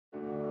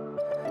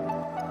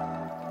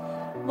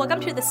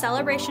Welcome to the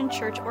Celebration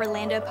Church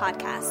Orlando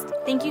podcast.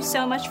 Thank you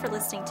so much for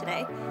listening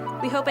today.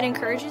 We hope it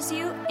encourages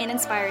you and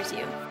inspires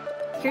you.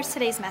 Here's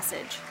today's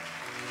message.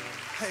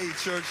 Hey,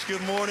 church,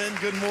 good morning,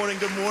 good morning,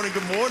 good morning,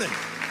 good morning.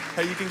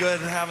 Hey, you can go ahead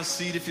and have a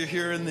seat if you're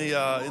here in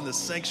the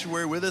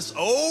sanctuary with us.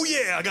 Oh,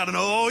 yeah, I got an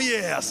oh,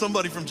 yeah.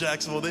 Somebody from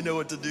Jacksonville, they know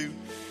what to do.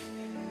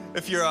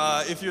 If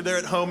you're there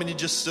at home and you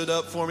just stood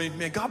up for me,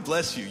 man, God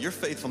bless you. Your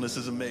faithfulness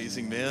is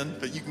amazing, man.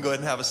 But you can go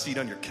ahead and have a seat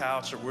on your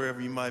couch or wherever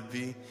you might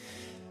be.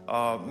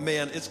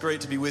 Man, it's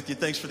great to be with you.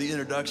 Thanks for the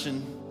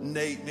introduction,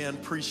 Nate, man,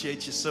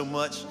 appreciate you so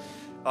much.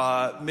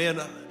 Man,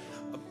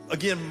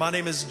 again, my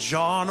name is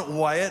John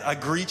Wyatt. I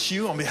greet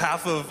you on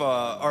behalf of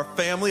our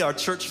family, our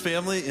church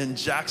family in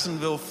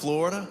Jacksonville,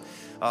 Florida.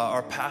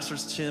 Our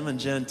pastors, Tim and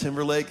Jen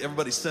Timberlake,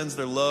 everybody sends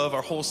their love.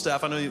 Our whole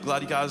staff,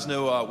 glad you guys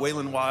know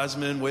Waylon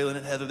Wiseman, Waylon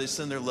and Heather, they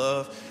send their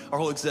love. Our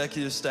whole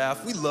executive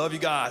staff, we love you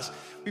guys.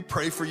 We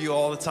pray for you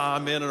all the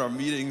time, man, in our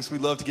meetings. We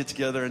love to get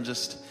together and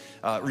just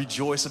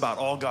rejoice about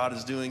all God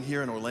is doing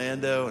here in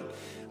Orlando.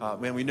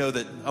 And man, we know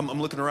that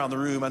I'm looking around the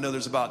room. I know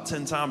there's about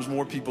 10 times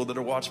more people that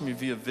are watching me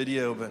via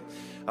video,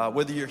 but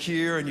whether you're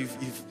here and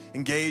you've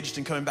engaged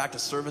in coming back to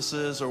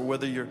services, or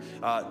whether you're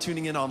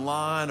tuning in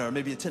online or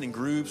maybe attending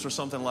groups or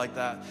something like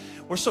that,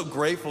 we're so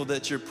grateful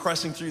that you're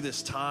pressing through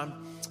this time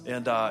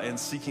and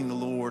seeking the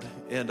Lord.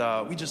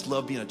 And we just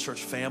love being a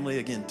church family.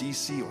 Again,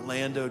 DC,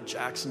 Orlando,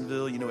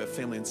 Jacksonville. You know, we have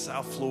family in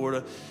South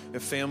Florida. We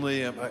have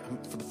family,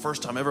 for the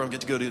first time ever, I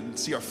get to go to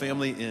see our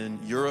family in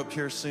Europe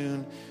here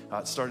soon.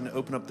 It's starting to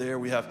open up there.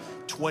 We have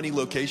 20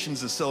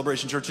 locations of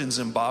Celebration Church in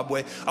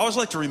Zimbabwe. I always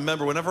like to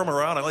remember, whenever I'm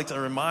around, I like to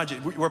remind you,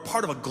 we're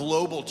part of a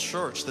global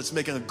church that's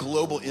making a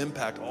global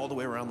impact all the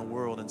way around the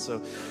world. And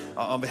so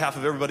on behalf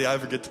of everybody I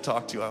ever get to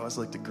talk to, I always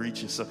like to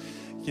greet you. So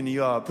can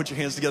you put your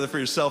hands together for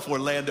yourself,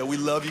 Orlando? We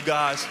love you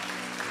guys.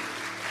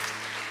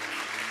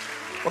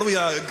 Why don't we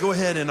go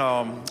ahead and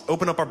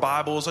open up our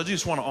Bibles. I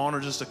just want to honor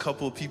just a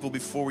couple of people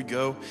before we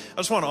go. I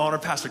just want to honor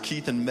Pastor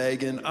Keith and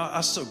Megan.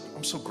 I'm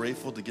so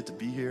grateful to get to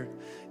be here.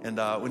 And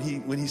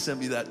when he sent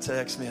me that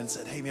text, man, and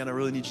said, hey, man, I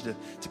really need you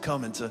to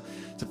come and to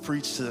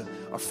preach to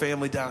our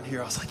family down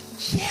here, I was like,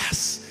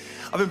 yes.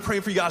 I've been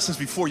praying for you guys since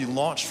before you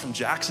launched from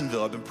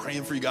Jacksonville. I've been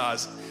praying for you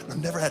guys.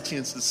 I've never had a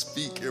chance to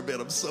speak here, man.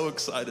 I'm so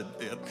excited,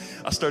 man.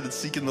 I started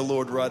seeking the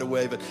Lord right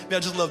away. But, man, I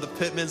just love the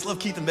Pittmans. Love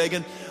Keith and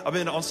Megan. I've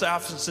been on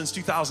staff since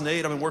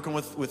 2008. I've been working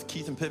with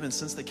Keith and Pittman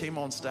since they came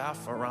on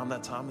staff around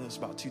that time. It was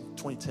about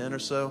 2010 or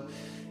so.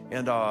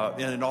 And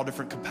in all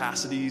different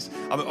capacities.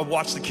 I've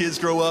watched the kids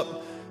grow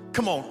up.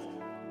 Come on.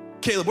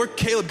 Caleb, where'd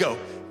Caleb go?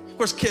 Of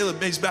course,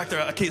 Caleb, he's back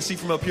there. I can't see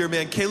from up here,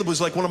 man. Caleb was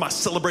like one of my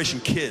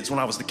Celebration kids when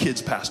I was the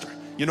kids pastor.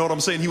 You know what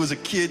I'm saying? He was a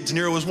kid.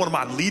 Deniro was one of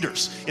my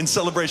leaders in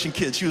Celebration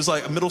Kids. He was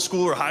like a middle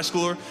schooler or high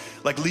schooler,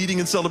 like leading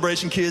in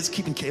Celebration Kids,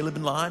 keeping Caleb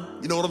in line.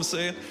 You know what I'm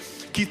saying?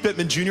 Keith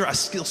Pittman Jr., I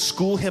still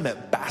school him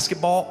at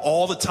basketball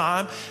all the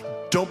time.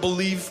 Don't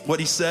believe what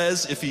he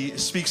says if he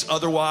speaks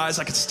otherwise.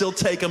 I can still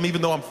take him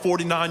even though I'm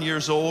 49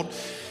 years old.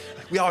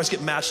 We always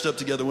get matched up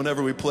together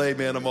whenever we play,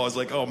 man. I'm always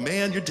like, oh,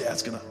 man, your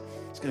dad's gonna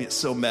get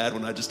so mad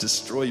when I just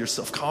destroy your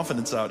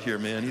self-confidence out here,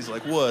 man. He's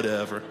like,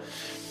 whatever.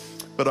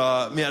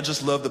 But, man, I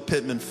just love the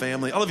Pittman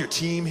family. I love your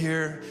team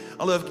here.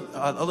 I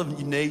love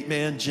you, Nate,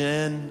 man,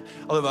 Jen.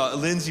 I love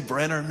Lindsay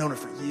Brenner. I've known her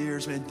for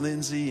years, man,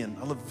 Lindsay. And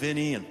I love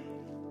Vinny and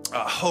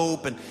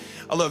Hope. And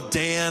I love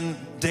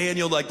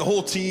Daniel, like the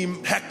whole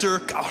team. Hector.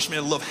 Gosh, man,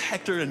 I love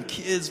Hector and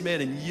kids,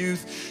 man, and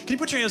youth. Can you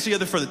put your hands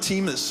together for the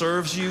team that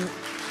serves you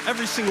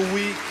every single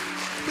week?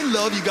 We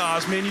love you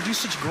guys, man. You do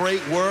such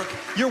great work.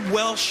 You're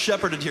well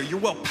shepherded here. You're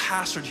well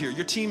pastored here.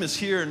 Your team is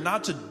here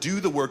not to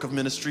do the work of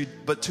ministry,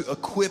 but to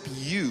equip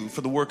you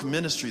for the work of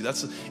ministry.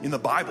 That's in the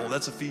Bible.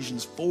 That's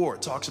Ephesians 4.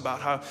 It talks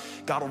about how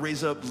God will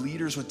raise up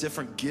leaders with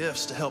different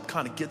gifts to help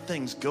kind of get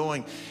things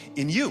going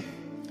in you.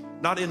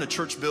 Not in a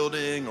church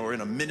building or in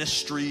a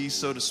ministry,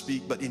 so to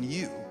speak, but in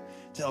you,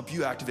 to help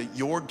you activate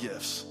your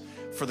gifts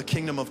for the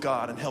kingdom of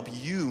God and help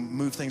you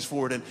move things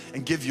forward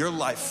and give your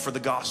life for the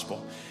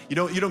gospel. You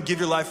don't give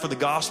your life for the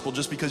gospel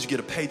just because you get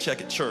a paycheck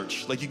at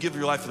church. Like, you give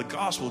your life for the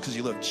gospel because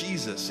you love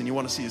Jesus and you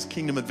want to see his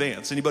kingdom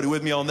advance. Anybody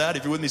with me on that?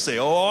 If you're with me, say,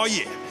 oh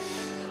yeah.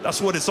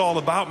 That's what it's all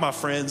about, my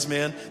friends,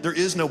 man. There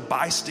is no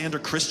bystander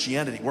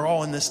Christianity. We're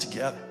all in this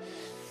together.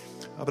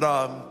 But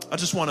I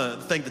just want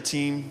to thank the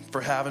team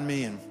for having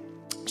me, and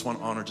I just want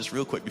to honor just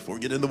real quick before we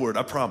get into the word,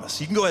 I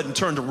promise. You can go ahead and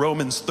turn to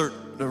Romans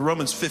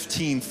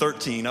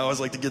 15:13. I always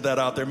like to get that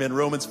out there, man.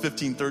 Romans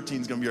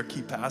 15:13 is going to be our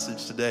key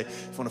passage today.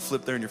 If you want to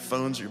flip there in your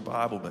phones or your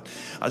Bible. But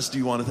I just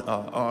do want to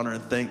honor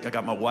and thank. I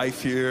got my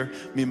wife here.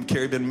 Me and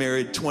Carrie been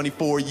married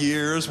 24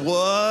 years.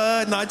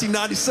 What?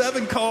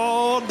 1997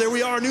 called. There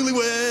we are,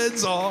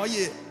 newlyweds. Oh,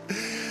 yeah.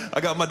 I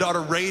got my daughter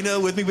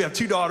Raina with me. We have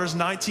two daughters,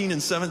 19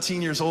 and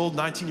 17 years old.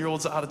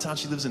 19-year-old's out of town.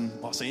 She lives in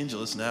Los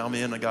Angeles now,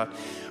 man. I got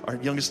our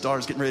youngest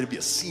daughter's getting ready to be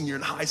a senior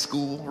in high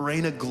school.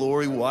 Raina,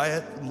 Glory,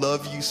 Wyatt,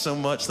 love you so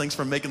much. Thanks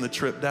for making the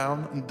trip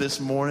down this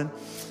morning.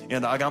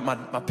 And I got my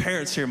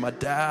parents here. My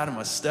dad and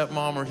my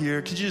stepmom are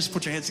here. Could you just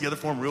put your hands together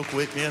for them real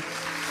quick, man?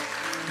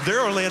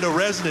 They're Orlando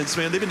residents,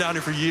 man. They've been down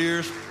here for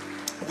years.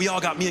 we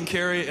all got, me and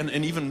Carrie,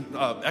 and even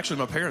actually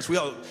my parents, we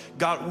all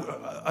got,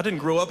 I didn't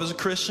grow up as a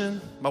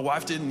Christian. My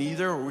wife didn't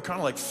either. We're kind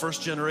of like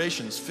first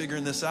generations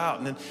figuring this out.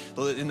 And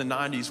then in the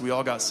 90s, we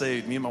all got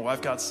saved. Me and my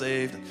wife got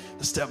saved.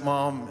 The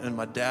stepmom and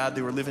my dad,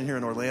 they were living here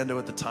in Orlando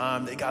at the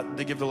time. They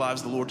gave their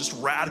lives to the Lord, just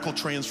radical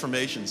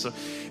transformation. So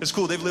it's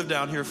cool. They've lived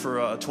down here for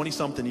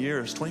 20-something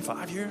years,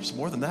 25 years,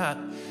 more than that.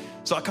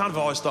 So I kind of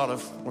always thought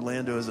of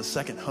Orlando as a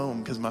second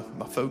home because my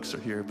folks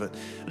are here. But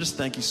I just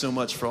thank you so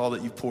much for all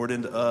that you've poured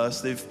into us.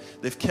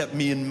 They've kept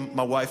me and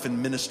my wife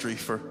in ministry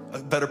for a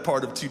better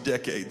part of 2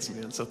 decades,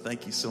 man. So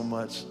thank you so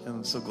much. And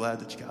I'm so glad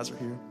that you guys are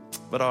here.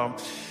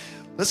 But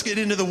let's get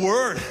into the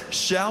Word,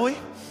 shall we?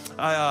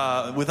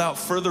 Without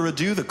further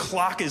ado, the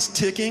clock is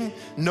ticking.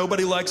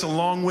 Nobody likes a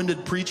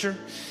long-winded preacher.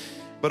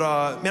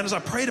 But man, as I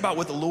prayed about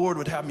what the Lord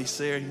would have me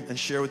say and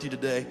share with you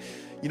today,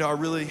 I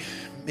really,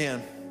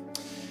 man,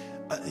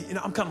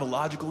 I'm kind of a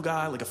logical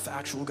guy, like a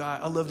factual guy.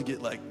 I love to get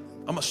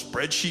I'm a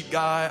spreadsheet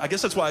guy. I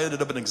guess that's why I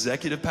ended up an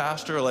executive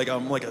pastor. I like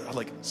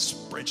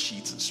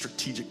spreadsheets and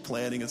strategic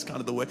planning. It's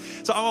kind of the way.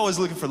 So I'm always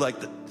looking for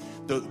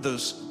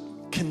those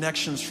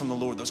connections from the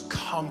Lord, those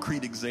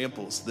concrete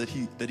examples that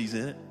He's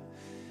in it.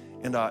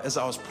 And as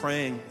I was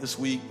praying this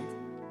week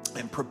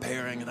and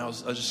preparing, and I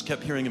just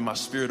kept hearing in my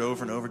spirit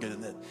over and over again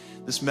that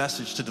this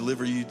message to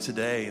deliver you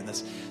today, and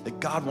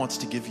that God wants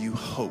to give you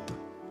hope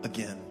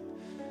again.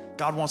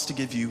 God wants to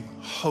give you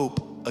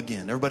hope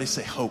again. Everybody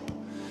say hope.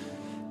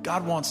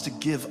 God wants to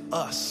give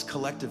us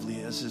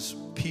collectively as His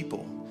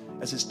people,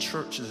 as His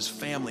church, as His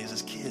family, as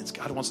His kids.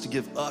 God wants to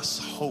give us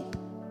hope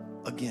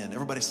again.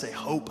 Everybody say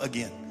hope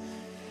again.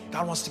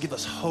 God wants to give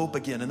us hope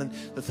again. And then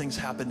the things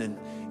happened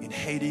in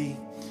Haiti.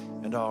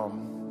 And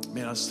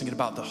man, I was thinking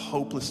about the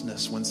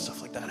hopelessness when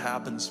stuff like that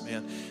happens,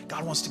 man.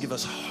 God wants to give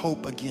us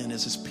hope again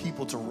as His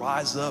people to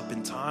rise up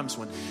in times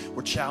when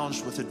we're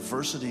challenged with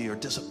adversity or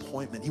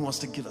disappointment. He wants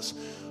to give us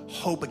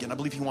hope again. I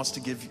believe He wants to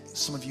give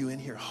some of you in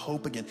here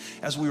hope again.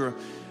 As we were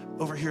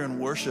over here in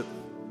worship,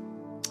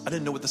 I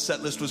didn't know what the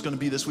set list was going to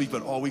be this week,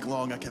 but all week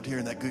long I kept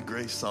hearing that Good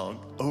Grace song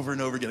over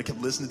and over again. I kept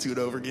listening to it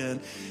over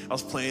again. I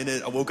was playing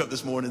it. I woke up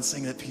this morning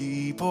singing it.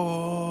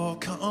 People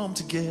come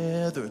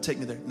together. Take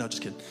me there. No,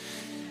 just kidding.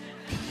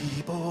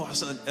 People,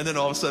 and then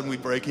all of a sudden we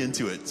break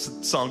into it.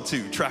 Song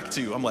 2, track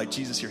 2. I'm like,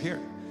 Jesus, you're here.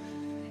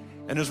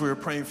 And as we were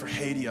praying for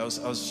Haiti,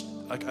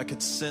 I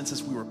could sense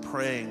as we were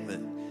praying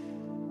that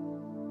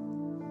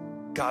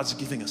God's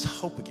giving us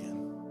hope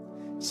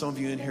again. Some of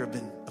you in here have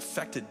been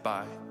affected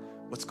by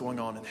what's going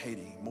on in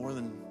Haiti, more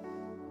than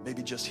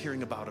maybe just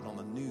hearing about it on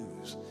the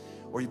news,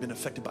 or you've been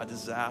affected by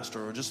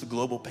disaster or just the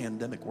global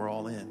pandemic we're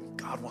all in.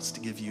 God wants to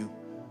give you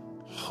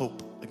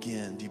hope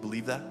again. Do you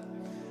believe that?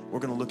 We're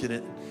going to look at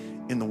it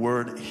in the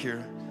Word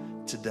here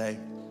today.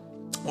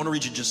 I want to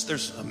read you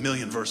there's a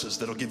million verses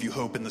that'll give you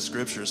hope in the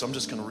Scriptures. I'm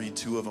just going to read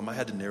 2 of them. I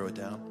had to narrow it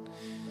down.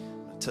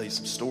 I'll tell you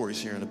some stories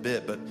here in a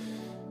bit, but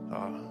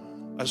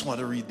I just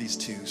wanted to read these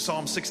 2.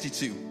 Psalm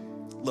 62.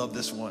 Love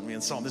this one, man.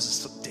 This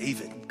is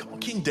David. Come on,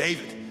 King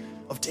David,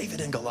 of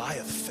David and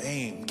Goliath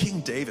fame.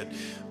 King David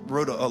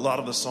wrote a lot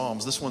of the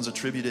Psalms. This one's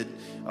attributed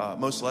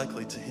most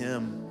likely to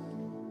him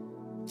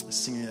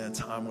singing at a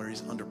time where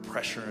he's under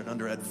pressure and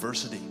under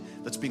adversity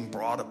that's being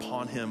brought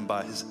upon him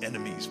by his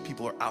enemies.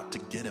 People are out to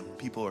get him.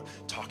 People are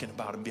talking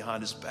about him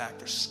behind his back.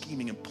 They're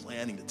scheming and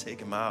planning to take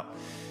him out.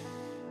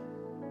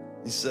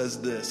 He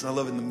says this, and I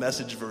love it in the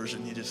Message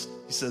version. He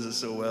says it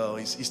so well.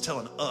 He's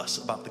telling us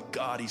about the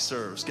God he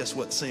serves. Guess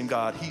what? Same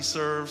God he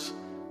serves,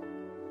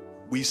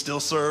 we still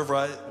serve,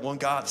 right? One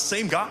God,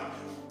 same God.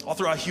 All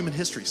throughout human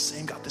history,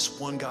 same God, this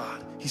one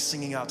God. He's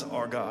singing out to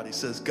our God. He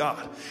says,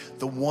 God,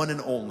 the one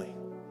and only.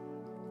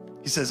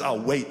 He says, I'll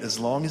wait as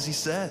long as He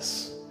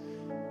says.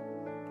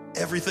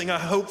 Everything I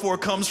hope for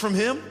comes from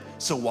Him,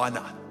 so why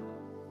not?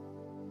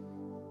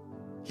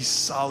 He's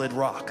solid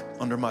rock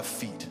under my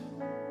feet,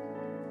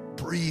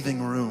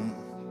 breathing room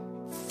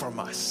for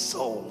my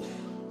soul,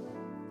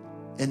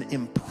 an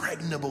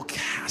impregnable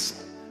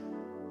castle.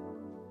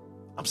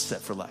 I'm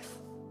set for life.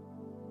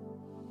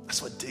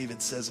 That's what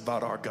David says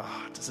about our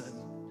God. Does it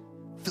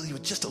fill you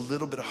with just a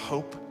little bit of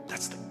hope?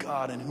 That's the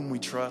God in whom we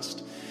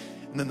trust.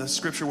 And then the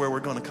scripture where we're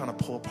going to kind of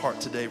pull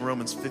apart today,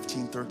 Romans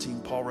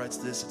 15:13, Paul writes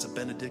this. It's a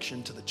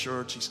benediction to the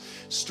church. He's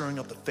stirring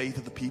up the faith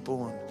of the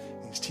people,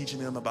 and he's teaching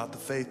them about the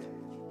faith.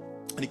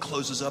 And he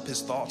closes up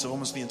his thoughts.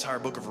 Almost the entire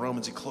book of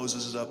Romans, he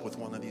closes it up with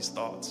one of these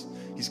thoughts.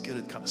 He's good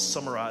at kind of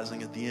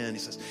summarizing at the end.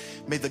 He says,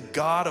 may the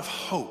God of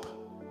hope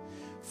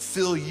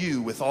fill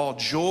you with all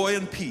joy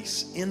and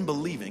peace in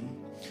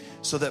believing,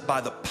 so that by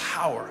the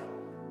power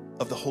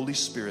of the Holy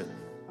Spirit,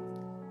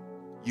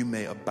 you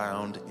may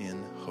abound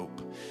in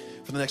hope.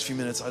 For the next few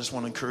minutes, I just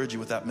want to encourage you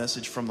with that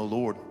message from the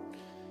Lord,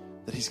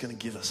 that He's going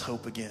to give us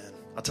hope again.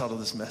 I'll title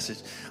this message,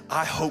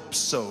 I hope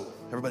so.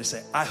 Everybody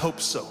say, I hope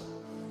so.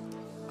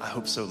 I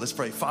hope so. Let's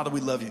pray. Father,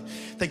 we love You.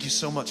 Thank You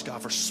so much,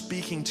 God, for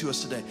speaking to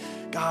us today.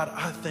 God,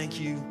 I thank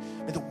You.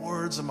 May the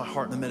words of my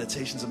heart and the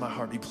meditations of my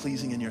heart be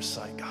pleasing in Your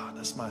sight, God.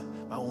 That's my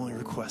only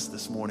request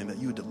this morning, that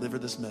You would deliver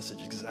this message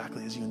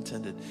exactly as You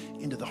intended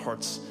into the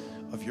hearts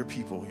of Your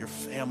people, Your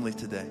family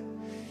today.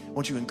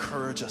 Won't you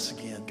encourage us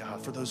again,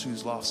 God, for those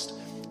who's lost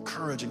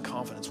courage and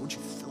confidence? Won't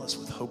you fill us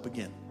with hope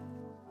again,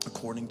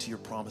 according to your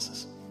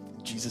promises?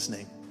 In Jesus'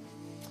 name,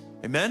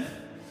 amen?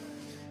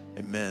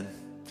 Amen.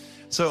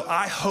 So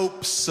I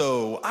hope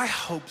so. I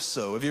hope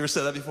so. Have you ever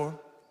said that before?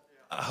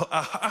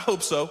 I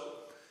hope so.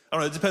 I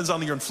don't know, it depends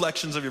on your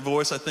inflections of your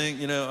voice, I think.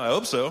 You know, I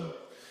hope so.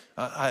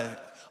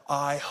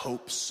 I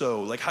hope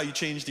so. Like how you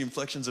change the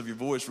inflections of your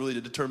voice really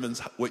determines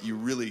what you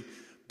really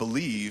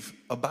believe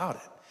about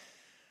it.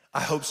 I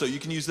hope so. You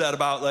can use that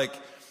about like,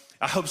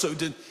 I hope so.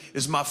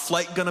 Is my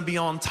flight going to be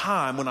on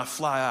time when I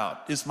fly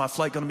out? Is my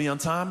flight going to be on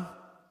time?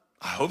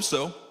 I hope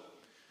so.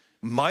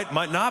 Might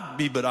not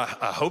be, but I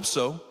hope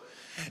so.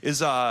 Is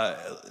the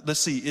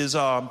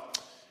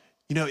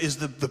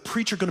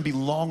preacher going to be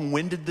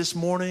long-winded this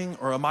morning,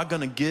 or am I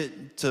going to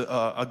get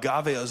to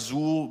Agave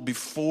Azul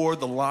before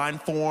the line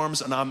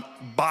forms and I'm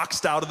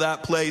boxed out of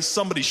that place?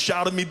 Somebody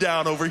shouted me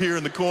down over here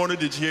in the corner.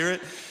 Did you hear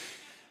it?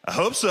 I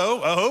hope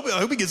so. I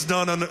hope he gets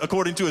done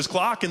according to his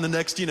clock in the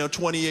next,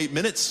 28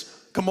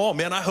 minutes. Come on,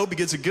 man. I hope he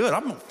gets it good.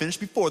 I'm going to finish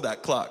before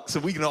that clock so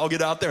we can all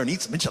get out there and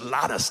eat some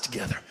enchiladas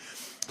together.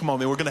 Come on,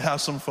 man. We're going to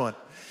have some fun.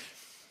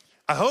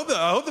 I hope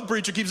the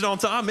preacher keeps it on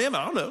time, man.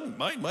 I don't know.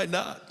 Might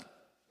not.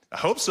 I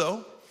hope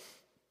so.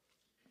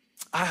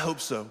 I hope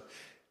so.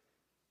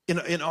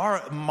 In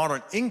our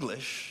modern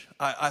English,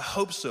 I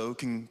hope so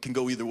can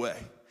go either way.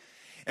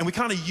 And we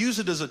kind of use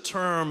it as a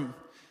term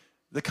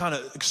that kind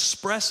of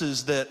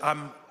expresses that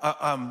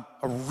I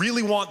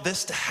really want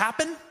this to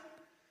happen,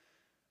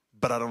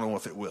 but I don't know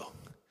if it will.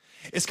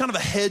 It's kind of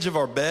a hedge of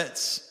our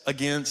bets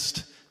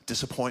against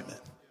disappointment.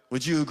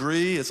 Would you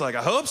agree? It's like,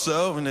 I hope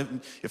so.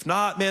 And if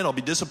not, man, I'll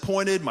be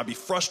disappointed, might be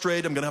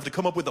frustrated. I'm going to have to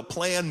come up with a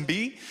plan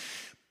B,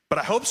 but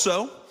I hope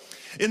so.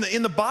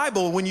 In the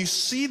Bible, when you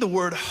see the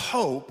word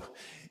hope,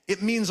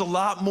 it means a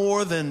lot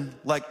more than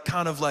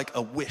kind of like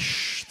a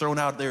wish thrown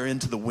out there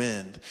into the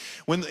wind.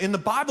 When in the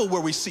Bible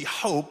where we see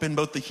hope in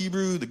both the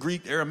Hebrew, the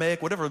Greek,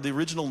 Aramaic, whatever the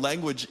original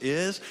language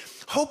is,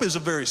 hope is a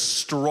very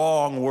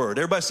strong word.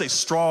 Everybody say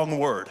strong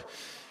word.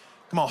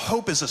 Come on,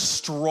 hope is a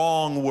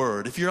strong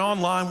word. If you're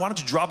online, why don't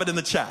you drop it in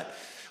the chat?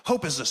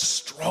 Hope is a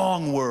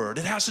strong word.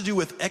 It has to do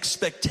with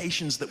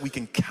expectations that we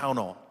can count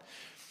on.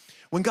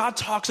 When God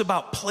talks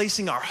about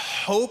placing our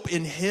hope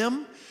in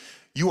Him,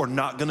 you are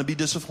not going to be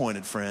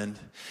disappointed, friend.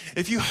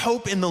 If you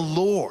hope in the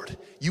Lord,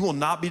 you will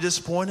not be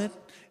disappointed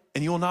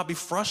and you will not be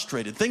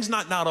frustrated. Things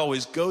not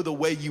always go the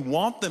way you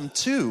want them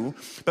to,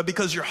 but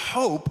because your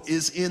hope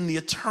is in the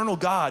eternal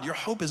God, your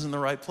hope is in the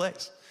right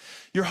place.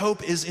 Your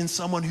hope is in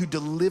someone who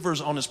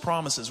delivers on His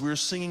promises. We were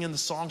singing in the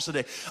songs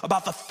today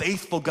about the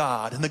faithful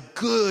God and the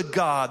good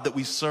God that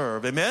we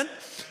serve. Amen?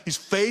 He's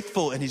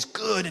faithful and He's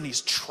good and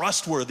He's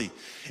trustworthy.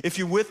 If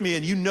you're with me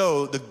and you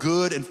know the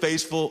good and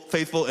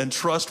faithful and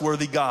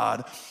trustworthy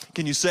God,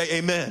 can you say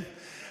amen?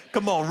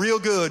 Come on, real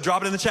good.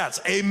 Drop it in the chats.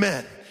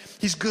 Amen.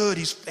 He's good.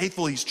 He's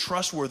faithful. He's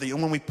trustworthy.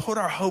 And when we put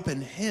our hope in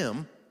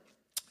Him,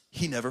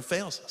 He never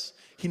fails us.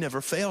 He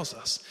never fails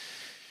us.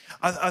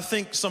 I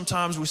think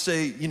sometimes we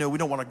say, we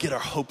don't want to get our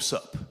hopes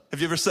up.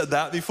 Have you ever said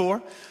that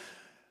before?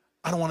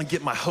 I don't want to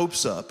get my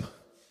hopes up.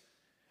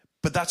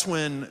 But that's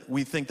when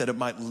we think that it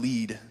might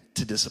lead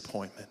to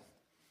disappointment.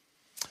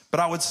 But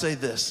I would say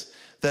this,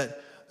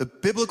 that the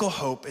biblical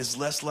hope is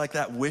less like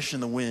that wish in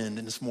the wind,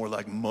 and it's more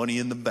like money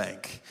in the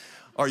bank.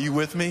 Are you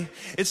with me?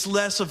 It's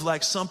less of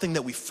like something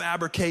that we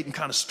fabricate and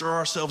kind of stir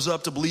ourselves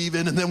up to believe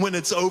in, and then when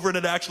it's over and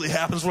it actually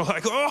happens, we're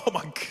like, oh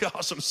my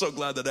gosh, I'm so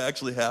glad that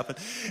actually happened.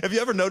 Have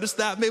you ever noticed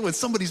that, man? When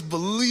somebody's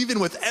believing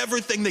with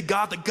everything that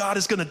God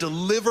is going to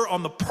deliver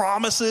on the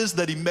promises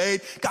that He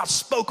made. God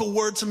spoke a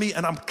word to me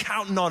and I'm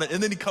counting on it.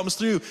 And then He comes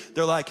through.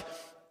 They're like,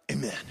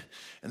 amen.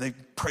 And they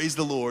praise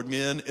the Lord,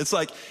 man. It's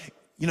like,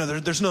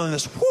 there's none of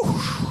this, whoo,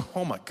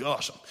 oh my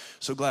gosh, I'm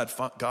so glad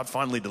God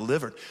finally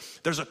delivered.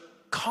 There's a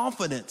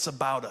confidence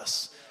about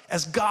us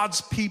as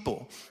God's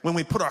people when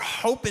we put our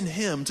hope in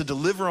Him to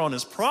deliver on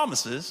His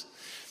promises,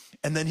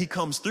 and then He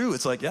comes through.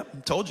 It's like, yep, I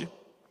told you.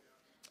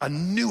 I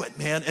knew it,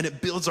 man. And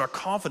it builds our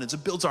confidence.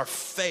 It builds our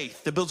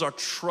faith. It builds our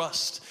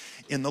trust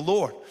in the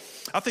Lord.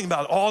 I think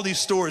about all these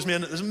stories,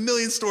 man. There's a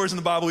million stories in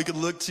the Bible we could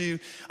look to.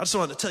 I just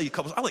wanted to tell you a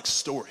couple. I like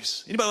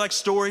stories. Anybody like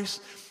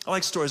stories? I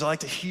like stories. I like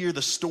to hear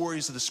the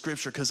stories of the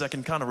Scripture because I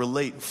can kind of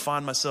relate and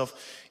find myself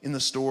in the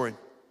story.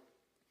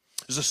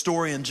 There's a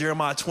story in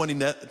Jeremiah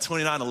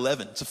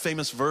 29:11. It's a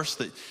famous verse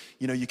that,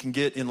 you can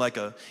get in like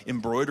a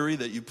embroidery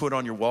that you put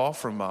on your wall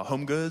from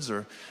Home Goods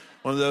or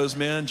one of those,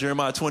 man.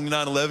 Jeremiah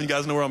 29:11. You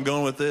guys know where I'm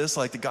going with this.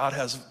 Like that God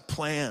has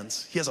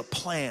plans. He has a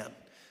plan.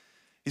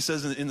 He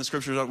says in the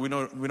Scriptures, we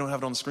don't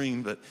have it on the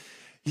screen, but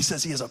He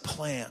says He has a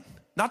plan.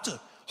 Not to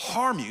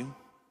harm you,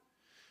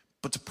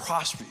 but to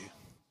prosper you.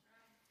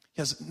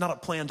 He has not a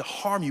plan to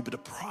harm you, but to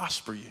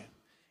prosper you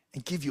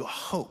and give you a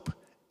hope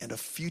and a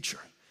future.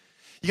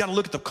 You got to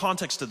look at the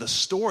context of the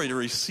story to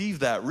receive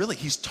that. Really,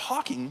 he's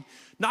talking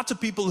not to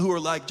people who are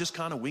like just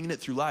kind of winging it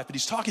through life, but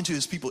he's talking to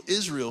his people,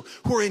 Israel,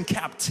 who are in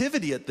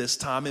captivity at this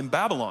time in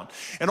Babylon.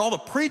 And all the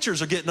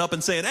preachers are getting up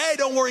and saying, hey,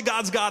 don't worry,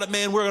 God's got it,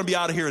 man. We're going to be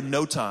out of here in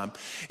no time.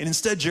 And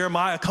instead,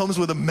 Jeremiah comes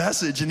with a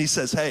message and he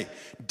says, hey,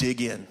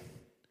 dig in.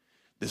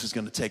 This is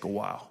going to take a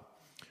while.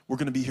 We're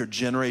going to be here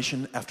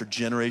generation after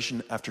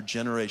generation after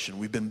generation.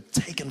 We've been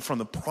taken from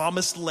the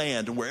promised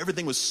land and where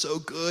everything was so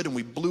good, and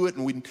we blew it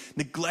and we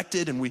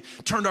neglected and we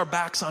turned our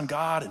backs on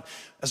God. And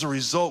as a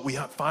result, we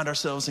find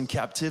ourselves in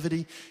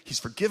captivity. He's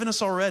forgiven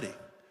us already,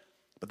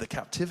 but the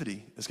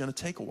captivity is going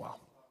to take a while.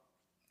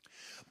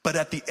 But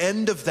at the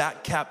end of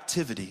that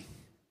captivity,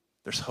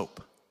 there's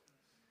hope.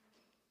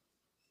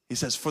 He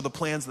says, for the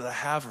plans that I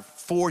have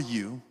for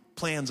you,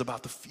 plans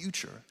about the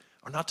future,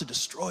 are not to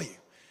destroy you.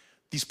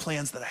 These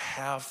plans that I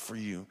have for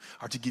you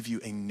are to give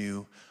you a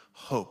new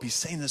hope. He's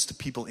saying this to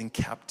people in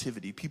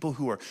captivity, people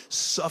who are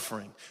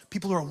suffering,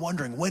 people who are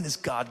wondering, when is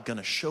God going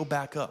to show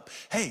back up?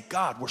 Hey,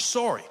 God, we're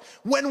sorry.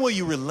 When will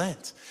you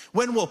relent?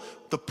 When will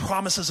the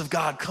promises of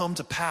God come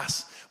to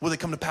pass? Will they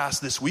come to pass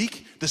this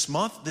week, this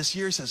month, this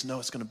year? He says, no,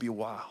 it's going to be a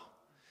while.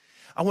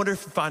 I wonder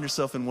if you find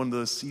yourself in one of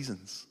those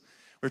seasons.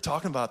 We're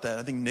talking about that.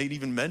 I think Nate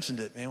even mentioned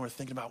it, man. We're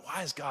thinking about,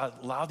 why does God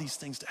allow these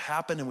things to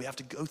happen and we have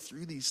to go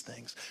through these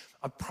things?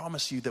 I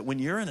promise you that when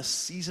you're in a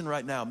season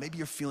right now, maybe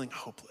you're feeling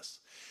hopeless.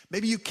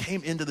 Maybe you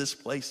came into this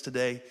place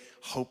today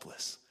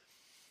hopeless.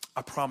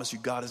 I promise you,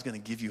 God is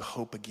going to give you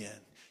hope again.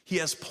 He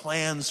has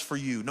plans for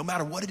you, no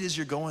matter what it is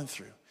you're going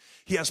through.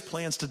 He has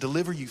plans to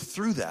deliver you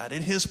through that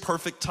in his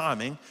perfect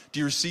timing. Do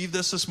you receive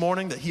this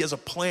morning? That he has a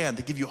plan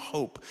to give you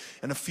hope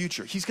and a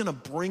future. He's going to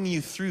bring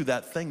you through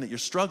that thing that you're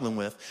struggling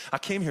with. I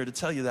came here to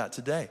tell you that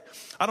today.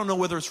 I don't know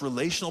whether it's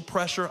relational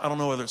pressure. I don't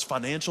know whether it's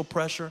financial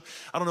pressure.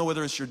 I don't know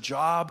whether it's your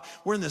job.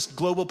 We're in this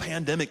global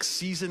pandemic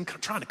season,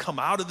 trying to come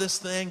out of this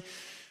thing.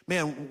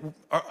 Man,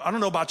 I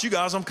don't know about you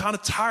guys. I'm kind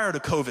of tired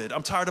of COVID.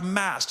 I'm tired of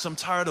masks. I'm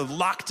tired of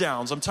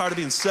lockdowns. I'm tired of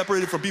being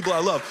separated from people I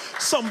love.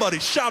 Somebody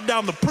shout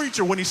down the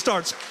preacher when he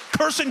starts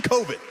cursing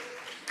COVID.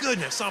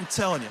 Goodness, I'm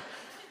telling you.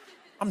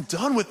 I'm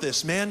done with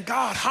this, man.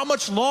 God, how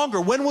much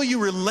longer? When will you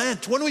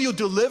relent? When will you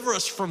deliver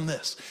us from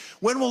this?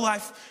 When will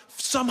life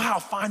somehow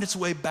find its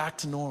way back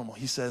to normal?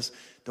 He says,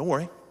 don't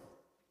worry.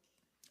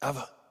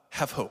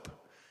 Have hope.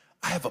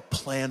 I have a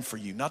plan for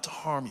you, not to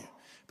harm you,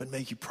 but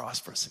make you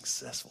prosperous,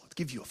 successful, to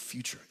give you a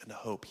future and a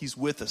hope. He's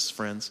with us,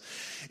 friends.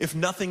 If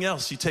nothing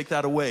else, you take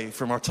that away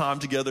from our time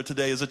together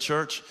today as a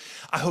church.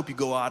 I hope you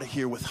go out of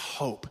here with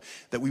hope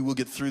that we will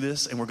get through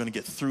this, and we're going to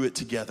get through it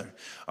together.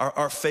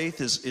 Our faith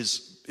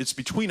it's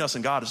between us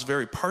and God. It's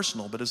very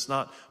personal, but it's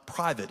not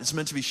private. It's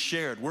meant to be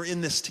shared. We're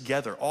in this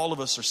together. All of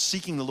us are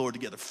seeking the Lord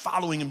together,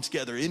 following him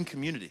together in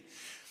community.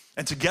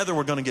 And together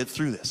we're going to get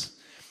through this.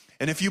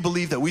 And if you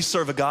believe that we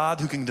serve a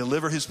God who can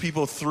deliver his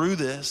people through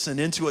this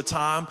and into a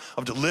time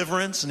of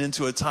deliverance and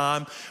into a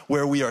time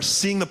where we are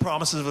seeing the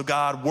promises of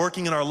God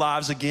working in our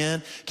lives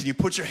again, can you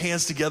put your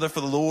hands together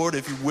for the Lord?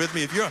 If you're with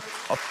me, if you're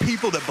a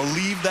people that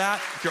believe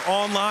that, if you're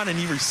online and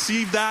you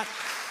receive that,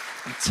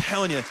 I'm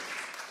telling you,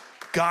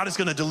 God is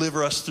going to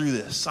deliver us through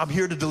this. I'm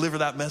here to deliver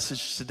that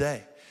message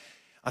today.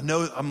 I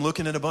know I'm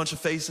looking at a bunch of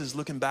faces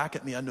looking back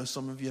at me. I know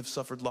some of you have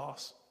suffered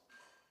loss.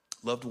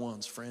 Loved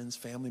ones, friends,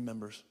 family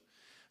members.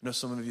 I know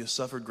some of you have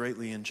suffered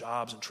greatly in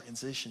jobs and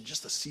transition,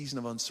 just a season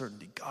of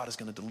uncertainty. God is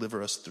going to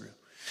deliver us through.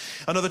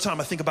 Another time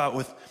I think about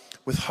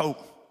with hope,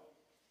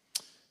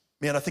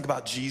 man, I think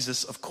about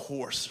Jesus, of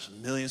course. There's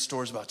a million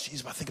stories about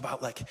Jesus, but I think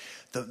about like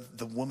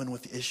the woman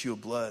with the issue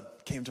of blood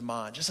came to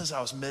mind. Just as I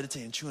was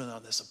meditating, chewing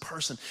on this, a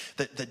person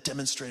that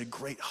demonstrated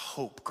great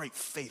hope, great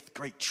faith,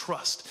 great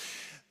trust.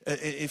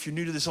 If you're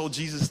new to this whole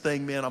Jesus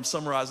thing, man, I'm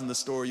summarizing the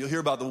story. You'll hear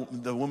about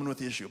the woman with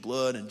the issue of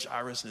blood and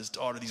Jairus and his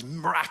daughter, these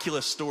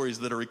miraculous stories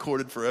that are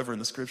recorded forever in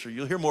the scripture.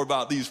 You'll hear more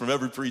about these from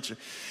every preacher.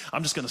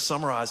 I'm just going to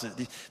summarize it.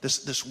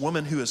 This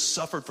woman who has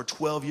suffered for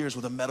 12 years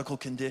with a medical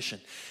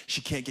condition. She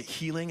can't get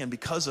healing, and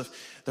because of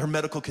her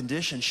medical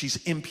condition, she's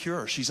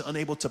impure. She's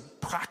unable to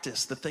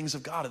practice the things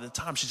of God at the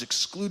time. She's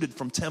excluded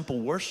from temple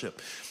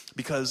worship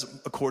because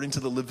according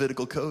to the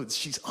Levitical codes,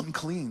 she's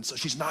unclean. So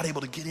she's not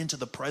able to get into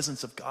the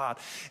presence of God.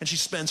 And she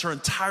spends her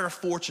entire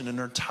fortune and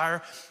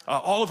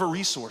all of her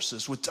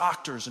resources with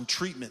doctors and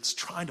treatments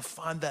trying to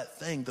find that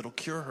thing that'll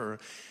cure her,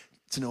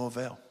 to no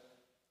avail.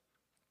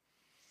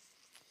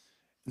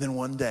 And then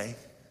one day,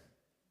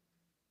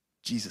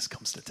 Jesus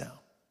comes to town.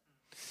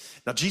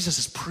 Now, Jesus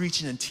is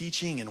preaching and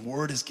teaching, and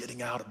word is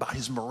getting out about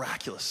his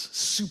miraculous,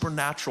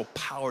 supernatural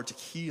power to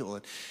heal.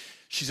 And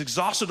she's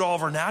exhausted all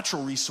of her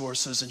natural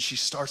resources, and she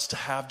starts to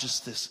have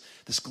just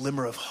this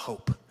glimmer of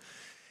hope.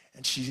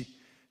 And she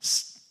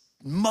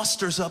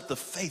musters up the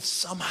faith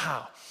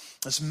somehow.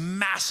 This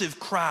massive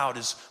crowd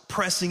is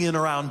pressing in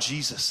around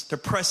Jesus. They're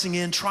pressing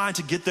in, trying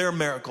to get their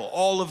miracle.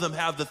 All of them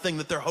have the thing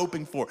that they're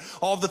hoping for,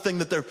 all of the thing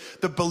that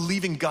they're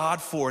believing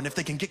God for. And if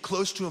they can get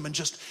close to him and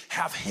just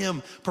have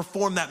him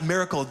perform that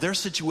miracle, their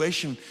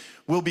situation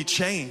will be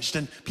changed.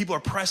 And people are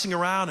pressing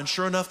around, and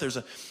sure enough, there's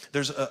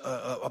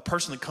a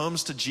person that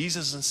comes to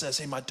Jesus and says,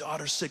 hey, my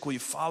daughter's sick, will you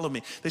follow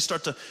me? They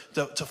start to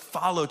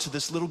follow to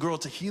this little girl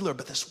to heal her,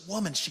 but this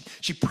woman,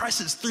 she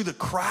presses through the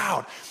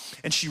crowd,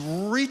 and she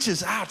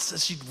reaches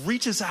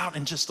out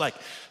and just like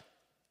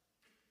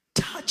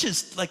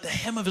touches like the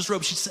hem of his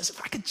robe. She says,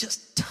 if I could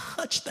just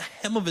touch the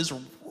hem of his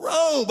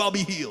robe, I'll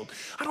be healed.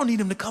 I don't need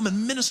him to come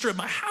and minister at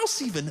my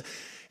house even.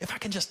 If I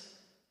can just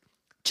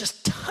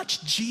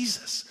touch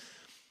Jesus.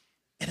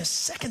 In a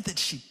second that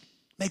she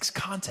makes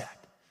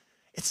contact,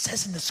 it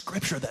says in the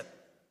scripture that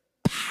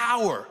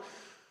power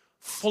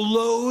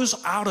flows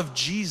out of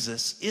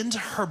Jesus into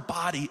her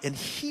body and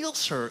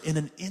heals her in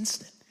an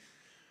instant.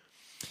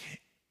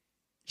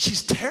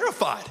 She's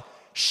terrified.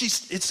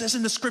 It says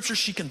in the scripture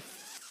she can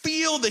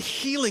feel the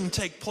healing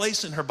take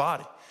place in her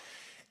body.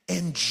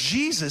 And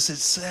Jesus, it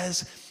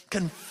says,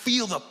 can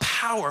feel the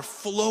power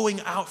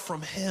flowing out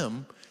from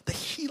him, the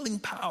healing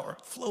power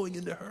flowing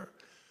into her.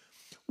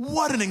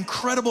 What an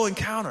incredible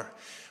encounter.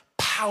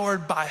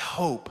 Powered by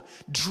hope,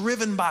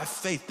 driven by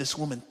faith, this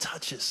woman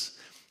touches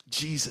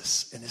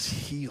Jesus and is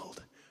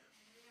healed.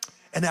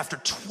 And after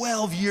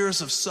 12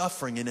 years of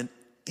suffering, in an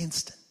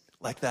instant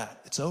like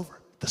that, it's over.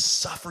 The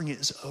suffering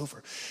is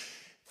over.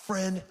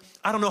 Friend,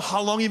 I don't know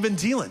how long you've been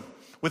dealing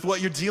with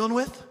what you're dealing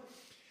with.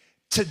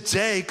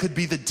 Today could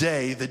be the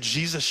day that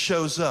Jesus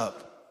shows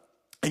up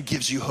and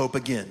gives you hope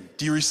again.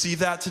 Do you receive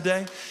that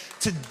today?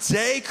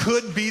 Today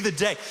could be the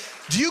day.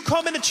 Do you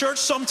come into church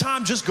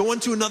sometime just going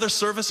to another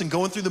service and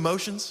going through the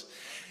motions?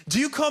 Do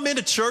you come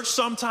into church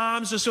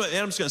sometimes just going,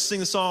 I'm just going to sing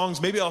the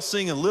songs. Maybe I'll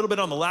sing a little bit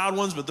on the loud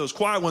ones, but those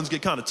quiet ones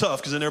get kind of tough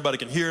because then everybody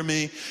can hear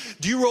me.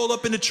 Do you roll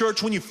up into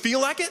church when you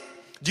feel like it?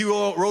 Do you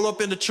roll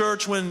up into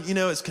church when,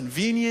 it's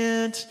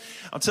convenient?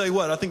 I'll tell you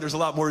what, I think there's a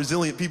lot more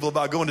resilient people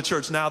about going to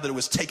church now that it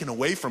was taken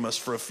away from us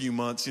for a few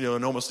months,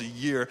 and almost a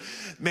year.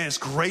 Man, it's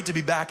great to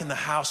be back in the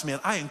house, man.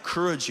 I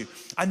encourage you.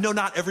 I know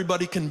not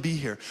everybody can be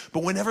here,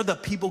 but whenever the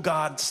people of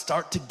God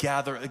start to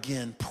gather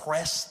again,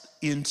 press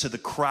into the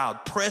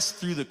crowd, press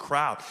through the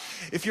crowd.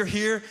 If you're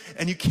here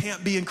and you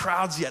can't be in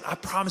crowds yet, I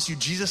promise you,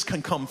 Jesus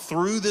can come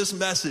through this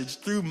message,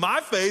 through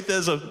my faith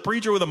as a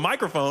preacher with a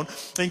microphone,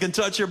 and can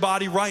touch your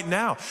body right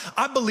now.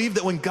 I believe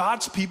that when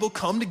God's people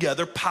come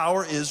together,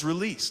 power is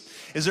released.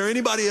 Is there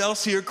anybody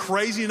else here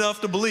crazy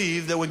enough to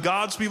believe that when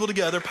God's people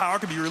together, power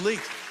can be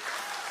released?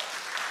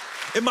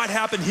 It might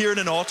happen here in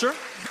an altar.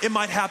 It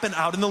might happen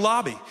out in the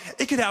lobby.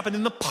 It could happen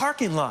in the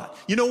parking lot.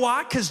 You know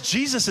why? Because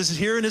Jesus is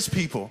here in his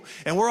people,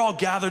 and we're all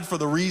gathered for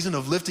the reason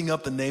of lifting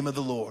up the name of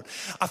the Lord.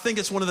 I think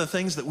it's one of the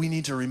things that we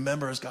need to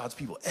remember as God's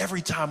people.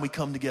 Every time we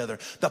come together,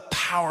 the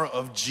power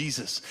of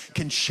Jesus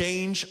can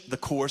change the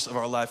course of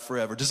our life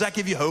forever. Does that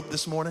give you hope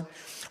this morning?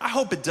 I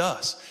hope it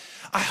does.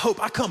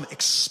 I come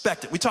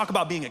expectant. We talk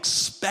about being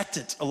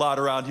expectant a lot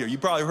around here. You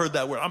probably heard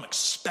that word. I'm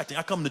expecting.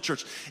 I come to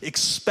church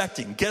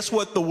expecting. Guess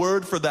what the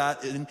word for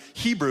that in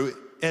Hebrew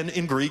and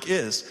in Greek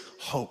is?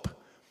 Hope.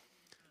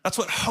 That's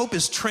what hope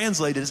is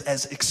translated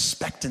as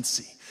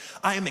expectancy.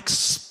 I am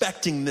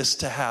expecting this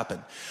to happen.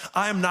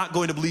 I am not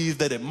going to believe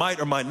that it might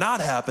or might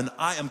not happen.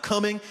 I am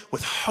coming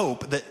with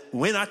hope that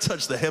when I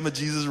touch the hem of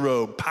Jesus'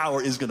 robe,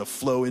 power is going to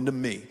flow into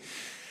me.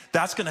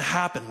 That's going to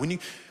happen. When you...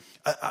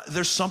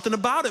 there's something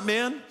about it,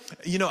 man.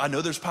 I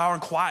know there's power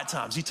in quiet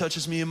times. He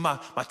touches me in my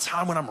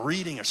time when I'm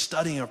reading or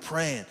studying or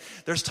praying.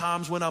 There's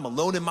times when I'm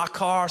alone in my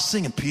car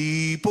singing,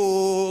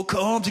 people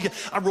come together.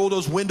 I roll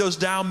those windows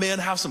down, man,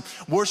 have some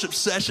worship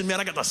session, man.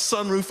 I got the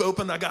sunroof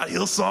open. I got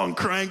Hillsong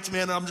cranked,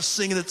 man, and I'm just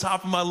singing at the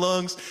top of my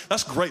lungs.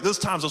 That's great. Those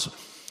times,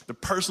 they're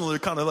personal, they're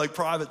kind of like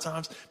private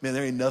times. Man,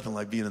 there ain't nothing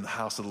like being in the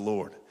house of the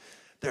Lord.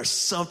 There's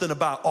something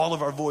about all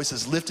of our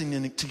voices lifting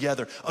in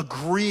together,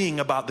 agreeing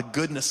about the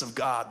goodness of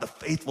God, the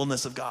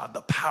faithfulness of God,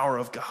 the power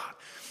of God.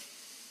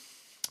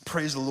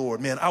 Praise the Lord.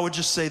 Man, I would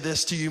just say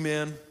this to you,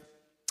 man.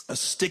 A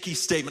sticky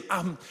statement.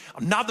 I'm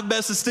not the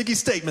best at sticky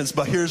statements,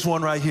 but here's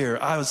one right here.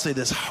 I would say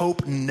this: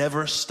 hope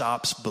never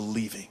stops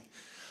believing.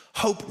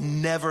 Hope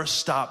never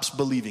stops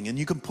believing. And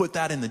you can put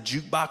that in the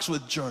jukebox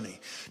with Journey.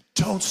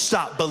 Don't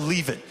stop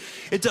believing.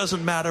 It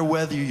doesn't matter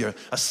whether you're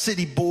a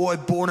city boy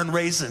born and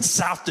raised in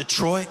South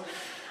Detroit.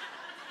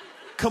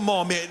 Come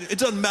on, man. It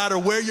doesn't matter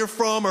where you're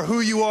from or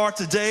who you are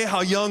today, how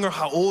young or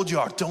how old you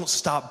are. Don't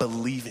stop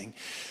believing.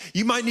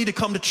 You might need to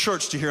come to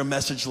church to hear a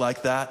message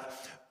like that.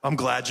 I'm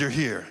glad you're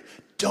here.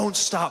 Don't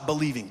stop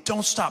believing.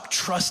 Don't stop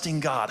trusting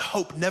God.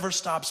 Hope never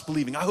stops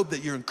believing. I hope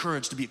that you're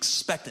encouraged to be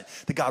expectant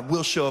that God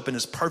will show up in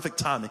his perfect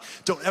timing.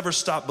 Don't ever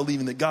stop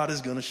believing that God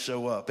is going to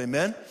show up.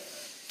 Amen?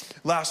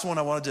 Last one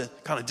I wanted to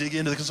kind of dig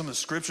into, because some of the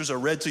scriptures I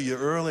read to you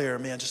earlier,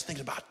 man, just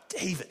thinking about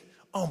David.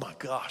 Oh my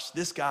gosh,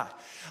 this guy.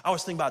 I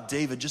was thinking about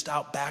David just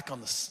out back on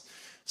the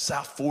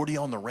South 40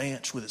 on the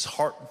ranch with his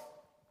heart,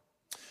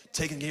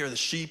 taking care of the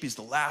sheep. He's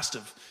the last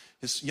of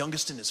his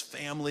youngest in his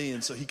family,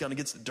 and so he kind of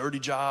gets the dirty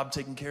job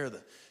taking care of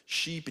the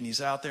sheep, and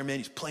he's out there, man,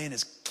 he's playing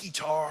his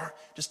guitar,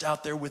 just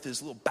out there with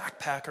his little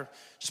backpacker,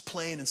 just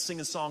playing and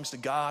singing songs to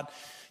God.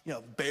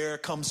 Bear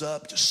comes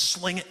up, just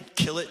sling it and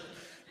kill it.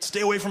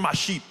 Stay away from my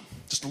sheep.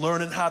 Just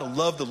learning how to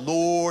love the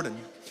Lord and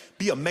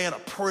be a man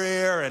of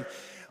prayer. And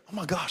oh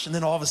my gosh, and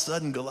then all of a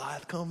sudden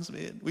Goliath comes,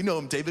 man. We know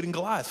him, David and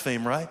Goliath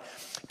fame, right?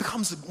 He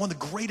becomes one of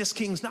the greatest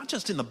kings, not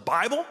just in the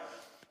Bible.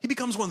 He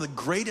becomes one of the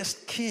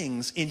greatest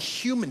kings in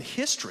human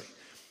history.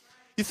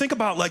 You think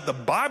about like the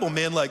Bible,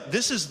 man, like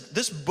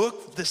this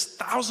book, this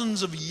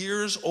thousands of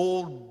years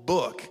old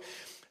book,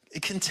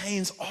 it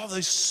contains all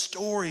those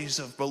stories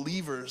of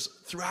believers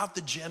throughout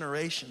the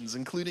generations,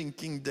 including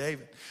King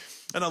David.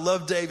 And I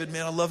love David,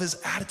 man. I love his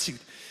attitude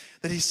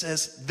that he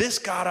says, this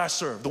God I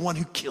serve, the one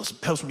who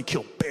helps me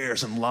kill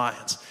bears and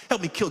lions,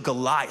 help me kill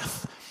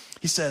Goliath.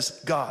 He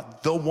says,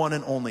 God, the one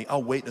and only,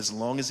 I'll wait as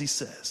long as he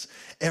says.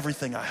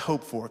 Everything I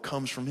hope for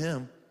comes from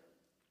him.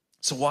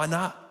 So why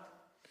not?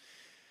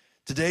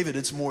 To David,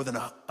 it's more than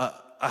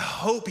I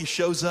hope he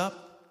shows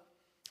up.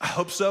 I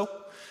hope so.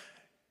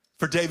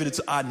 For David, it's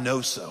I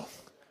know so.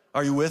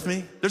 Are you with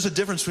me? There's a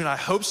difference between I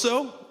hope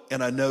so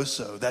and I know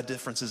so. That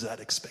difference is that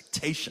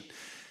expectation.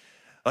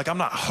 Like I'm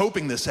not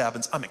hoping this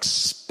happens. I'm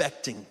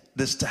expecting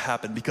this to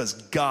happen because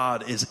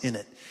God is in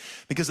it.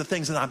 Because the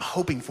things that I'm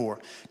hoping for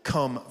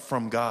come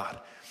from God.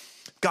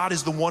 God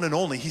is the one and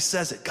only. He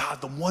says it. God,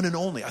 the one and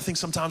only. I think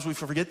sometimes we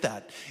forget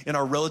that in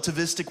our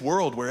relativistic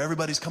world where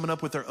everybody's coming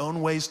up with their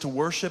own ways to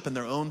worship and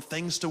their own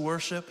things to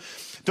worship.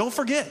 Don't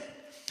forget,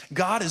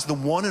 God is the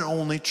one and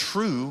only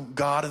true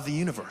God of the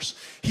universe.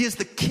 He is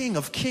the King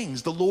of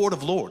kings, the Lord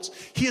of lords.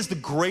 He is the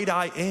great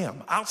I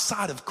am.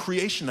 Outside of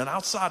creation and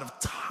outside of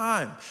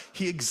time,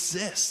 he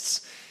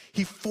exists.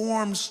 He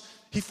formed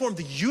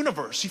the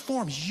universe. He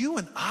formed you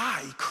and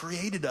I. He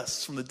created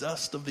us from the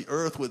dust of the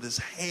earth with his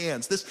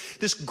hands.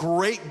 This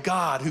great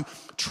God who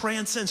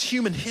transcends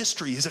human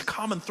history. He's a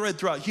common thread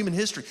throughout human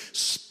history,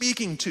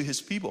 speaking to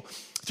his people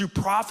through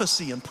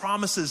prophecy and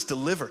promises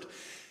delivered.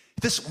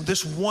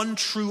 This one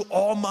true,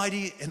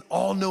 almighty and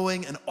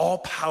all-knowing and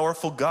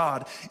all-powerful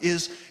God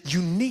is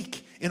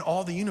unique in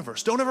all the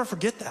universe. Don't ever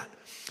forget that.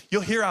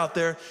 You'll hear out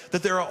there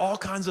that there are all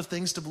kinds of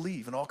things to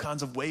believe and all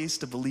kinds of ways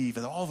to believe,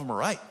 and all of them are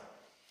right.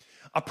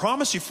 I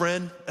promise you,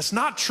 friend, that's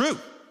not true.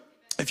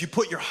 If you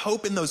put your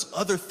hope in those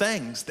other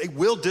things, they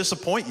will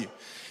disappoint you.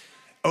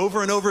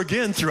 Over and over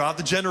again throughout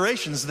the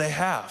generations they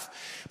have.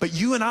 But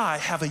you and I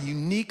have a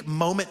unique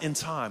moment in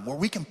time where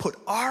we can put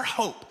our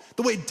hope,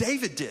 the way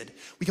David did,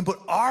 we can put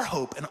our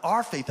hope and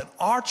our faith and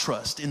our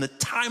trust in the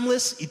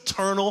timeless,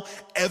 eternal,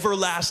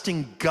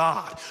 everlasting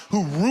God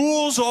who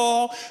rules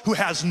all, who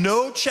has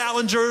no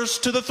challengers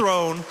to the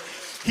throne.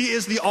 He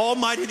is the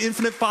almighty and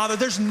infinite Father.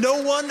 There's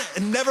no one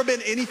and never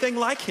been anything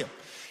like him.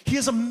 He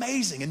is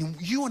amazing,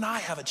 and you and I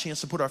have a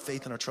chance to put our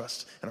faith and our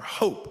trust and our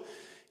hope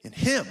in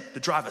him to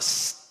drive a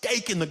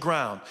stake in the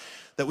ground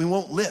that we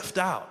won't lift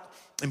out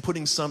and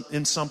putting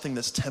in something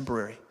that's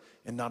temporary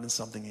and not in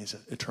something that's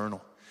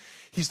eternal.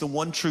 He's the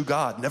one true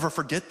God. Never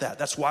forget that.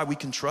 That's why we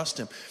can trust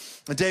him.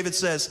 And David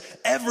says,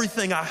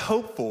 everything I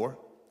hope for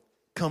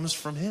comes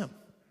from him.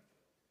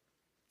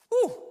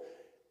 Woo!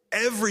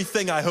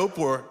 Everything I hope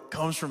for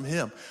comes from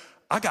him.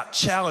 I got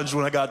challenged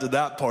when I got to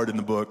that part in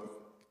the book.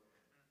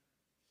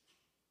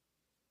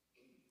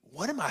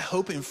 What am I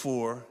hoping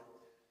for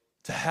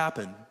to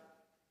happen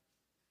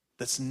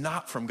that's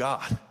not from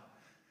God?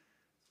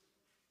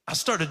 I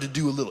started to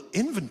do a little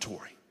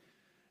inventory.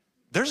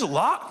 There's a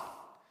lot.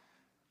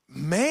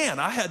 Man,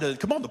 I had to,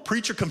 come on, the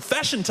preacher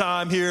confession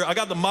time here. I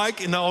got the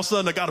mic and all of a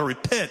sudden I got to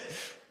repent.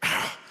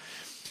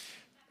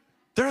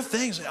 There are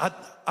things,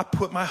 I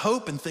put my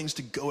hope in things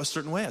to go a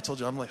certain way. I told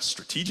you I'm like a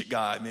strategic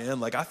guy, man.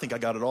 Like I think I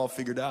got it all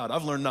figured out.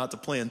 I've learned not to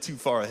plan too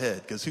far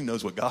ahead because who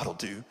knows what God will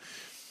do.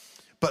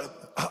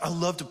 But I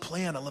love to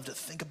plan. I love to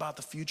think about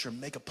the future,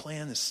 make a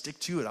plan and stick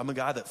to it. I'm a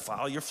guy that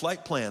file your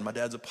flight plan. My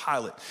dad's a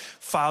pilot.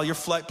 File your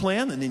flight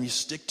plan and then you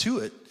stick to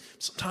it.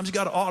 Sometimes you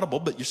got to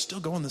audible, but you're still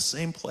going the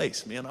same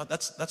place, man.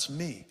 That's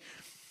me.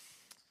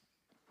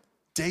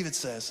 David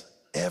says,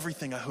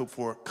 everything I hope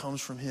for comes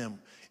from him.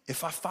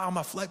 If I file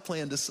my flight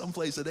plan to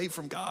someplace that ain't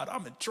from God,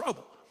 I'm in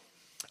trouble.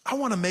 I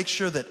want to make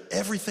sure that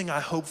everything I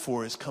hope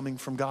for is coming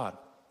from God.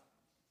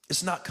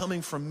 It's not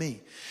coming from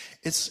me.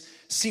 It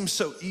seems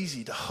so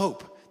easy to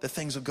hope that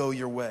things will go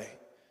your way.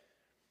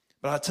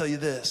 But I'll tell you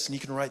this, and you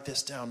can write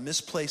this down.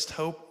 Misplaced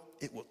hope,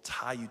 it will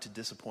tie you to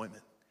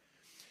disappointment.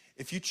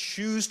 If you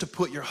choose to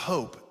put your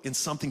hope in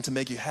something to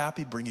make you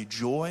happy, bring you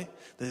joy,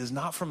 that is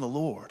not from the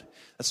Lord,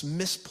 that's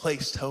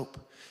misplaced hope.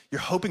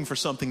 You're hoping for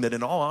something that,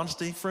 in all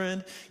honesty,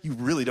 friend, you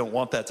really don't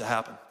want that to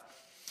happen.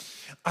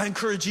 I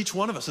encourage each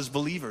one of us as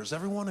believers,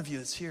 every one of you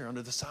that's here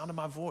under the sound of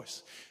my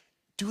voice,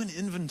 do an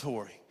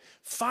inventory.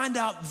 Find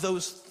out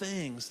those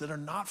things that are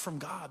not from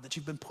God that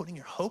you've been putting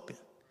your hope in.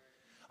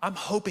 I'm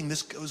hoping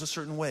this goes a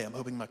certain way. I'm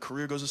hoping my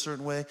career goes a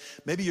certain way.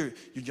 Maybe you're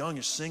young,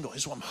 you're single.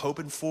 Here's what I'm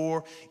hoping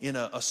for in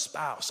a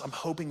spouse. I'm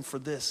hoping for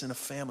this in a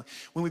family.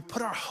 When we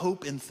put our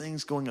hope in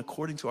things going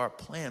according to our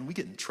plan, we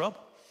get in trouble.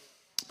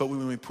 But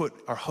when we put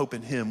our hope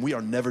in him, we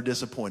are never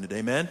disappointed.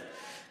 Amen?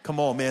 Come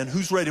on, man.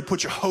 Who's ready to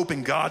put your hope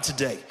in God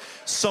today?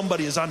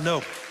 Somebody, as I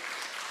know.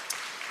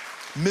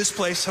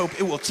 Misplaced hope,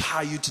 it will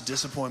tie you to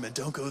disappointment.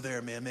 Don't go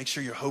there, man. Make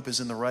sure your hope is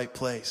in the right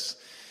place.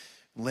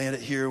 Land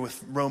it here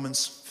with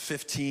Romans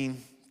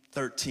 15.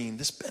 13.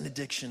 This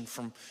benediction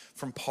from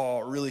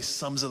Paul really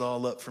sums it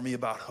all up for me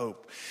about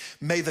hope.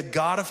 May the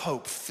God of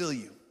hope fill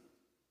you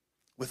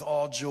with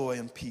all joy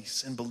and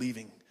peace in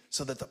believing,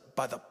 so that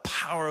by the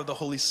power of the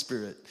Holy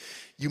Spirit,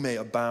 you may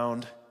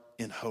abound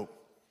in hope.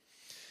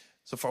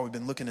 So far, we've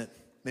been looking at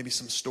maybe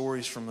some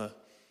stories from the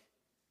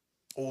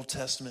Old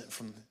Testament,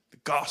 from the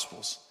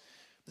Gospels.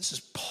 This is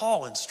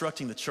Paul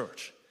instructing the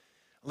church.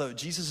 I love it.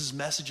 Jesus'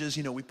 messages,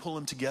 we pull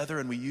them together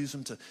and we use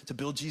them to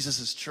build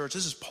Jesus' church.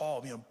 This is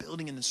Paul,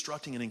 building and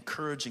instructing and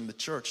encouraging the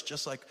church,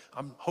 just like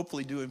I'm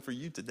hopefully doing for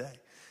you today.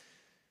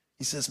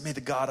 He says, may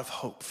the God of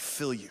hope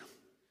fill you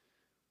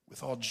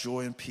with all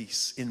joy and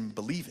peace in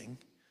believing,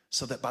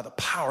 so that by the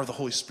power of the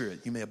Holy Spirit,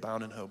 you may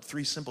abound in hope.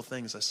 3 simple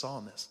things I saw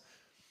in this.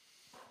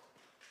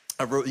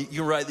 You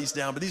can write these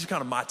down, but these are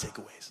kind of my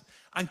takeaways.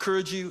 I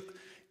encourage you,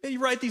 you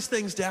write these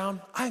things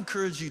down. I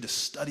encourage you to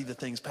study the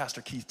things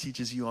Pastor Keith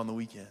teaches you on the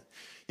weekend.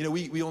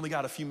 We only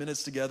got a few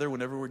minutes together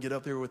whenever we get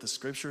up here with the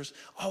scriptures.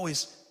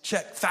 Always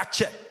fact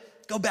check.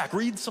 Go back,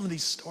 read some of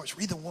these stories.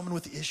 Read the woman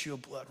with the issue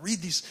of blood. Read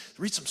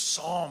some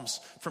Psalms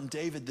from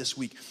David this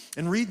week.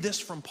 And read this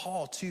from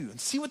Paul too. And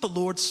see what the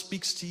Lord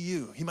speaks to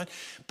you. He might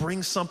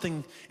bring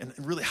something and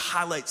really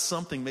highlight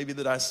something maybe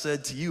that I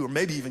said to you, or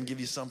maybe even give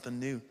you something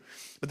new.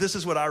 But this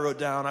is what I wrote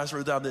down. I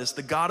wrote down this: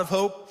 the God of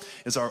hope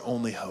is our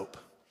only hope.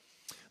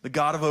 The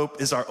God of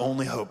hope is our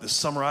only hope. This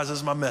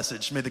summarizes my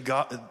message. May the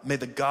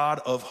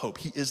God of hope.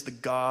 He is the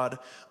God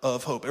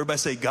of hope. Everybody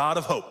say, God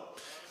of hope.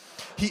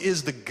 He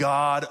is the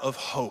God of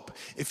hope.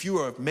 If you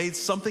have made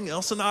something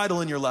else an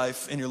idol in your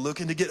life and you're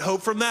looking to get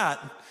hope from that,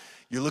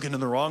 you're looking in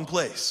the wrong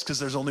place, because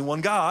there's only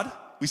one God.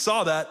 We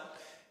saw that.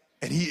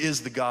 And he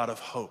is the God of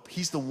hope.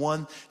 He's the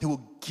one who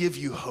will give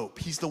you hope.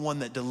 He's the one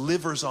that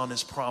delivers on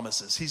his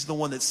promises. He's the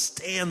one that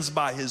stands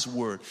by his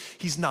word.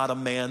 He's not a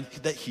man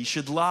that he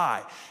should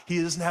lie.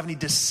 He doesn't have any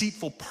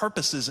deceitful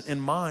purposes in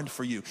mind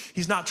for you.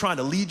 He's not trying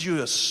to lead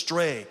you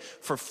astray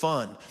for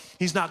fun.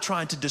 He's not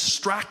trying to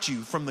distract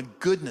you from the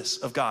goodness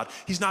of God.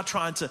 He's not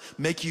trying to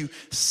make you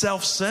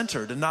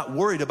self-centered and not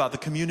worried about the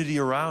community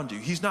around you.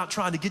 He's not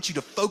trying to get you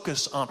to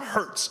focus on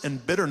hurts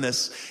and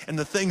bitterness and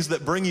the things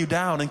that bring you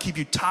down and keep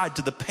you tied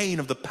to the pain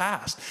of the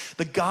past.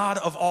 The God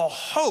of all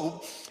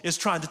hope is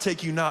trying to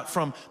take you not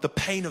from the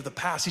pain of the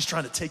past. He's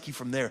trying to take you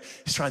from there.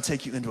 He's trying to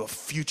take you into a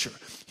future.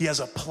 He has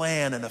a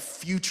plan and a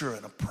future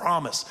and a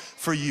promise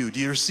for you. Do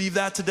you receive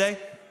that today?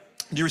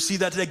 Do you receive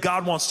that today?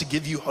 God wants to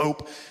give you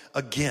hope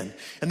again.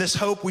 And this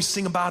hope, we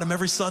sing about him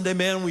every Sunday,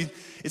 man.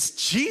 It's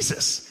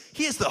Jesus.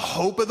 He is the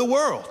hope of the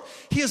world.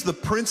 He is the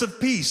Prince of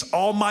Peace,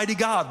 Almighty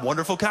God,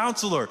 Wonderful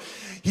Counselor.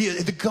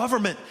 The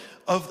government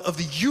of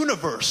the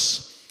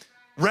universe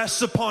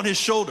rests upon his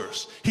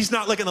shoulders. He's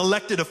not like an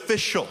elected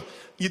official.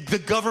 The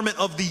government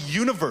of the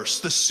universe,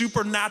 the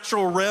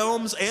supernatural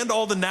realms and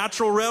all the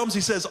natural realms.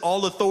 He says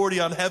all authority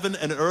on heaven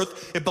and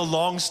earth, it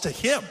belongs to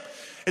him.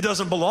 It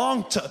doesn't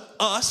belong to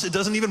us. It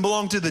doesn't even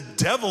belong to the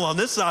devil on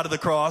this side of the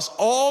cross.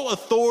 All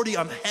authority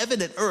on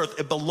heaven and earth,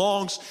 it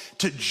belongs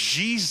to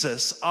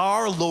Jesus,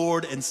 our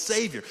Lord and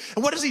Savior.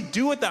 And what does he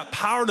do with that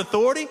power and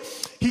authority?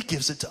 He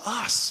gives it to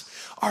us.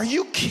 Are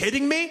you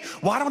kidding me?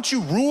 Why don't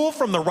you rule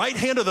from the right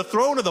hand of the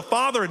throne of the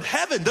Father in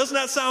heaven? Doesn't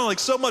that sound like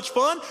so much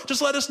fun?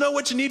 Just let us know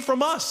what you need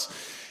from us.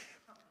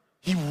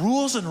 He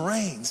rules and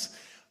reigns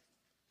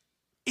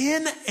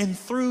in and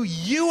through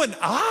you and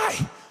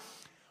I.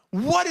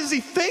 What is he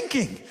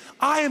thinking?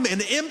 I am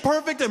an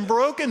imperfect and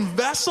broken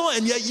vessel,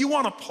 and yet you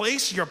want to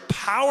place your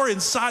power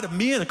inside of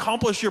me and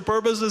accomplish your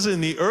purposes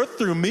in the earth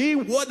through me?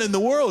 What in the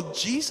world?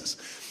 Jesus.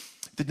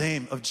 The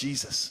name of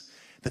Jesus.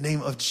 The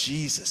name of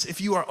Jesus. If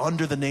you are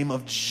under the name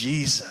of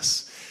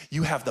Jesus,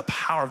 you have the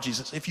power of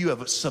Jesus. If you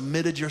have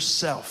submitted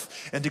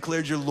yourself and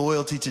declared your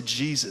loyalty to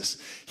Jesus,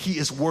 he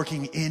is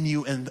working in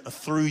you and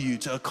through you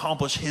to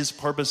accomplish his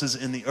purposes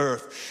in the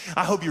earth.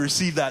 I hope you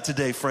receive that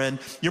today, friend.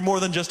 You're more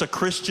than just a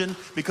Christian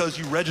because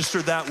you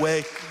registered that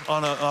way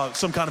on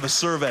some kind of a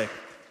survey.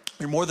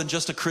 You're more than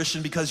just a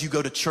Christian because you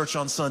go to church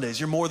on Sundays.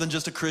 You're more than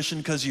just a Christian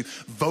because you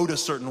vote a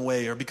certain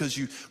way or because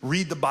you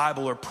read the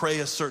Bible or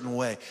pray a certain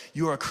way.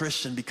 You are a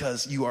Christian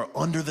because you are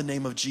under the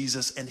name of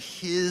Jesus and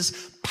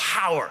his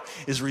power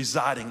is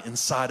residing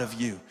inside of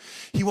you.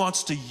 He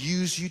wants to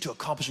use you to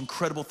accomplish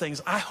incredible things.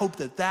 I hope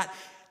that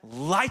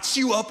lights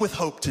you up with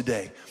hope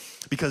today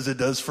because it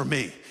does for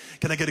me.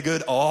 Can I get a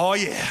good, oh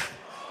yeah.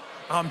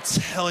 I'm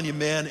telling you,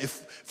 man,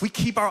 if we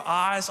keep our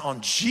eyes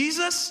on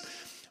Jesus,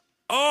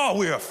 oh,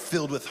 we are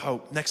filled with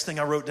hope. Next thing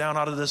I wrote down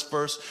out of this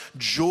verse,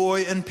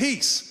 joy and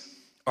peace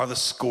are the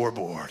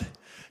scoreboard.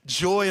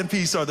 Joy and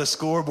peace are the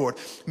scoreboard.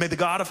 May the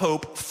God of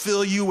hope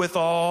fill you with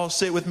all,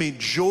 say it with me,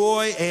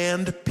 joy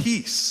and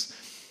peace.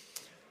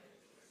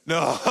 No,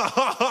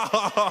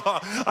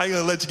 I ain't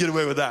gonna let you get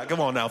away with that.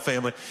 Come on now,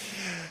 family.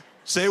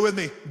 Say it with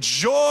me,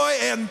 joy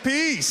and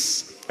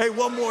peace. Hey,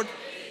 one more.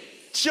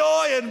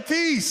 Joy and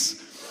peace.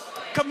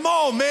 Come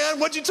on, man.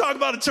 What'd you talk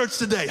about at church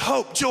today?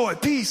 Hope, joy,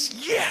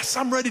 peace. Yes,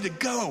 I'm ready to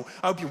go.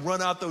 I hope you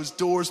run out those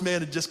doors,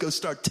 man, and just go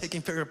start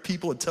taking care of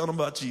people and telling them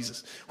about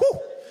Jesus.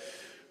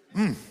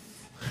 Woo!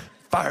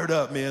 Fired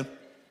up, man.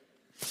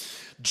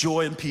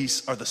 Joy and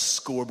peace are the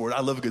scoreboard.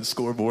 I love a good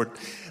scoreboard.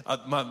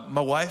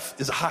 My wife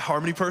is a high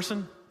harmony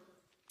person.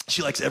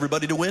 She likes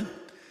everybody to win.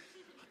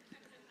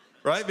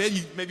 Right, man?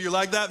 Maybe you're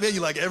like that, man.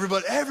 You like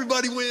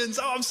everybody wins.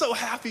 Oh, I'm so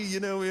happy,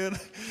 man.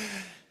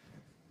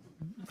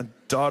 My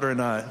daughter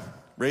and I,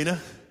 Raina,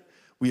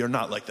 we are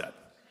not like that.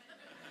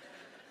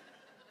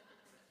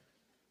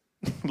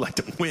 We like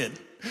to win.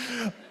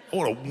 I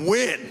want to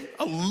win.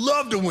 I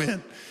love to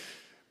win.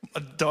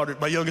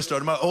 My youngest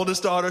daughter, my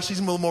oldest daughter, she's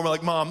a little more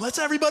like, Mom, let's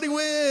everybody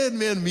win.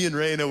 Man, me and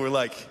Raina were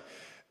like,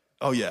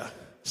 oh yeah,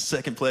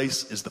 second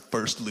place is the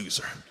first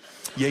loser.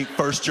 You ain't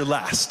first, you're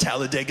last.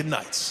 Talladega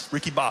Nights,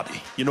 Ricky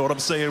Bobby. You know what I'm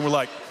saying? We're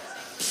like,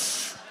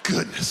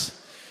 goodness.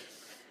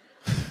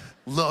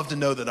 Love to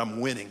know that I'm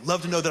winning.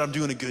 Love to know that I'm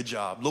doing a good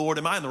job. Lord,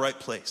 am I in the right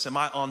place? Am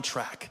I on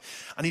track?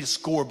 I need a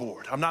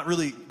scoreboard. I'm not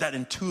really that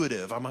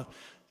intuitive. I'm a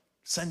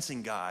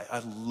sensing guy. I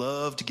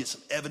love to get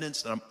some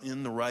evidence that I'm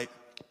in the right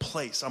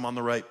place. I'm on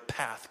the right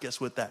path. Guess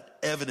what that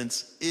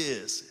evidence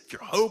is? If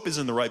your hope is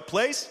in the right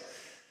place,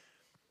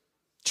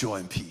 joy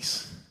and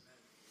peace.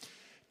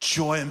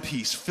 Joy and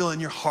peace. Fill in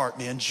your heart,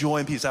 man. Joy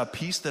and peace. I have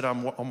peace that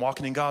I'm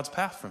walking in God's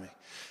path for me.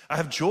 I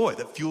have joy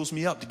that fuels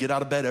me up to get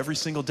out of bed every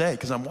single day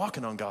because I'm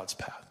walking on God's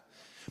path.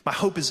 My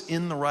hope is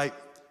in the right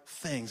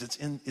things. It's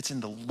in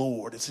the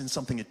Lord. It's in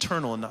something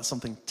eternal and not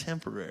something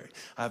temporary.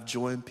 I have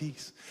joy and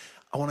peace.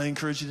 I want to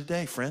encourage you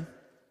today, friend.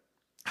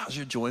 How's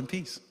your joy and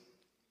peace?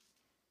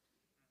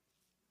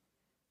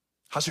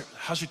 How's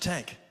your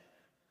tank?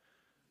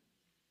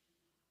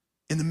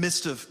 In the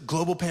midst of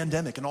global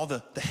pandemic and all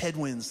the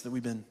headwinds that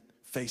we've been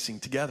facing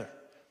together,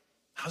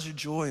 how's your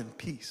joy and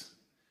peace?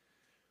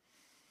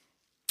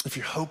 If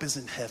your hope is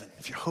in heaven,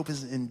 if your hope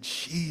is in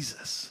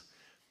Jesus,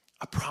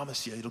 I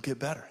promise you it'll get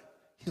better.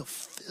 He'll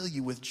fill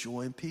you with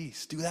joy and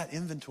peace. Do that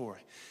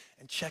inventory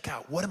and check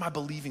out, what am I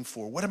believing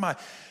for?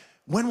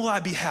 When will I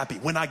be happy?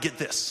 When I get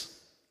this.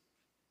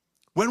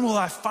 When will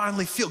I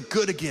finally feel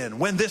good again?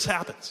 When this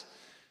happens?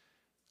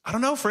 I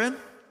don't know, friend.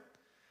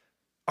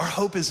 Our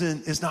hope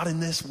is not in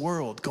this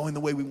world going the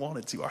way we want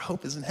it to. Our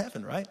hope is in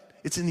heaven, right?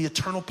 It's in the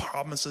eternal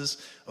promises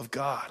of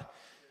God.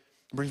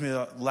 It brings me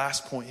to the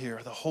last point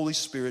here. The Holy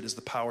Spirit is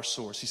the power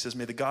source. He says,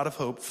 may the God of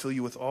hope fill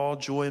you with all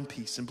joy and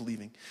peace in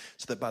believing,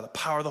 so that by the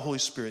power of the Holy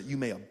Spirit, you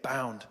may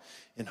abound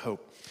in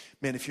hope.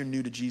 Man, if you're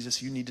new to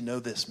Jesus, you need to know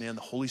this, man.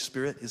 The Holy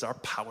Spirit is our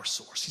power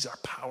source. He's our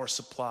power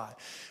supply.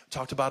 We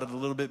talked about it a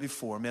little bit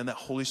before. Man, that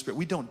Holy Spirit,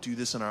 we don't do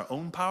this in our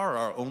own power or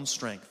our own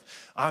strength.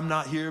 I'm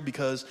not here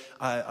because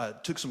I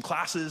took some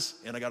classes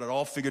and I got it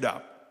all figured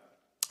out.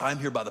 I'm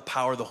here by the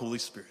power of the Holy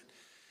Spirit.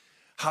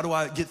 How do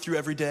I get through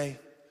every day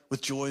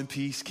with joy and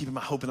peace, keeping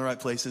my hope in the right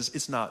places?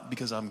 It's not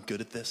because I'm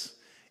good at this.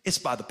 It's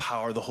by the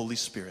power of the Holy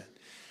Spirit.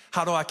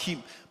 How do I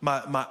keep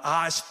my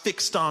eyes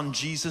fixed on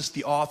Jesus,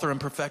 the author and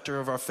perfecter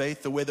of our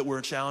faith, the way that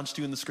we're challenged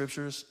to in the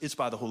scriptures? It's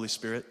by the Holy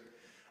Spirit.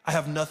 I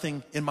have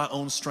nothing in my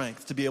own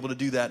strength to be able to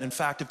do that. In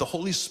fact, if the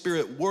Holy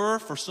Spirit were,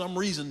 for some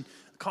reason,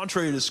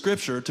 contrary to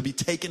scripture, to be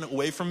taken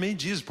away from me,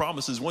 Jesus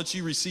promises, once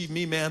you receive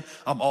me, man,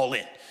 I'm all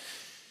in.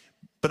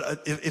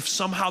 But if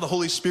somehow the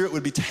Holy Spirit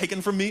would be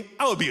taken from me,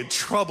 I would be in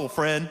trouble,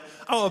 friend.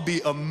 I would be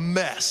a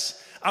mess.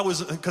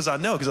 Because I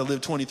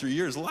lived 23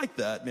 years like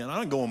that, man.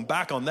 I'm going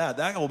back on that.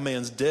 That old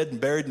man's dead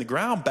and buried in the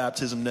ground.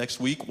 Baptism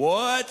next week.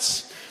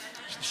 What?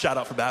 Shout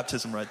out for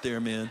baptism right there,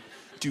 man.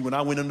 Dude, when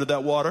I went under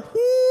that water,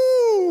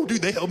 woo,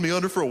 dude, they held me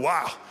under for a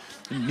while.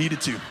 I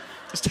needed to.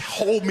 Just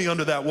hold me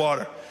under that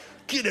water.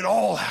 Get it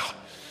all out.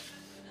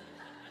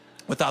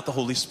 Without the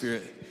Holy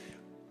Spirit.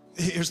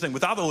 Here's the thing.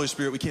 Without the Holy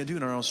Spirit, we can't do it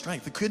in our own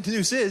strength. The good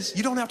news is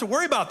you don't have to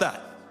worry about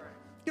that.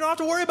 You don't have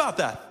to worry about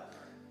that.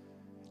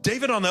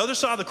 David on the other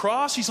side of the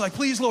cross, he's like,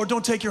 please, Lord,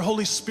 don't take your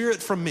Holy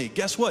Spirit from me.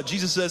 Guess what?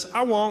 Jesus says,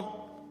 I won't.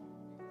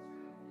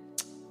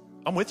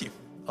 I'm with you.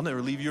 I'll never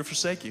leave you or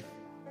forsake you.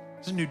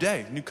 It's a new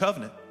day, new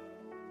covenant.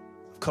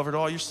 I've covered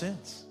all your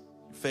sins.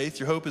 Your faith,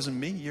 your hope is in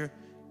me.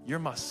 You're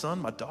my son,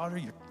 my daughter.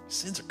 Your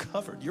sins are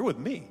covered. You're with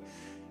me.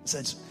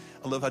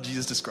 I love how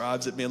Jesus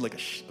describes it, man,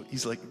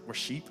 he's like, we're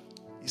sheep.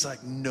 He's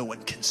like, no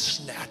one can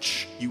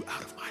snatch you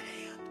out of my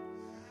hand.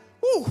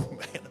 Woo,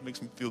 man, that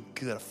makes me feel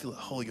good. I feel the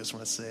Holy Ghost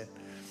when I say it.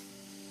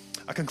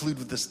 I conclude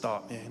with this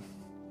thought, man.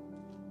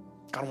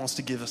 God wants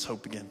to give us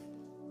hope again.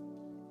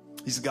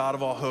 He's the God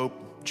of all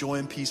hope. Joy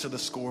and peace are the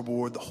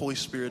scoreboard. The Holy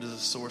Spirit is a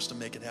source to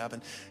make it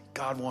happen.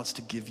 God wants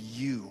to give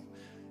you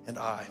and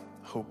I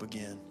hope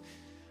again.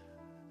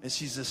 And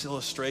she's this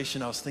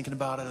illustration. I was thinking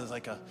about it as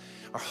like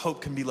our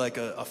hope can be like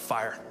a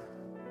fire.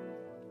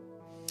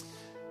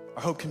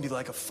 Our hope can be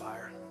like a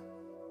fire.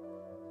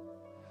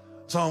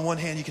 So on one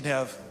hand, you can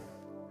have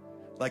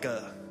like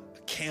a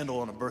candle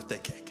on a birthday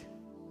cake.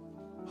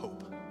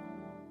 Hope.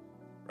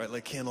 Right,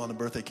 like a candle on a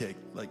birthday cake.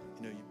 Like,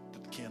 you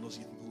put the candles,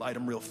 you light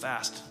them real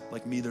fast.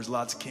 Like me, there's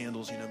lots of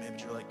candles,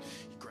 maybe you're like,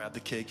 you grab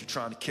the cake, you're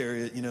trying to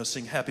carry it,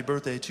 sing happy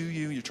birthday to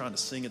you. You're trying to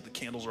sing it, the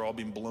candles are all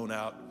being blown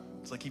out.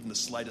 It's like even the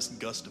slightest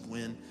gust of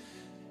wind,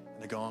 and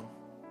they're gone.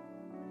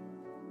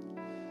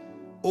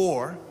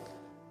 Or,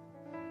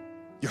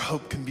 your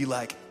hope can be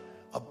like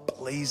a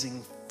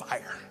blazing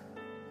fire.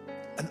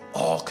 an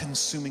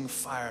all-consuming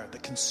fire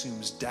that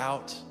consumes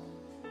doubt,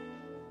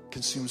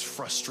 consumes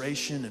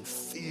frustration and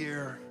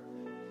fear.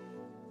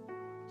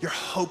 Your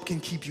hope can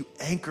keep you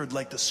anchored,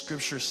 like the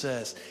scripture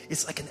says.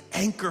 It's like an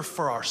anchor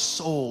for our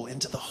soul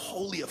into the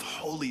Holy of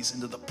Holies,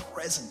 into the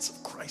presence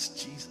of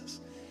Christ Jesus.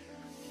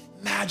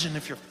 Imagine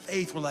if your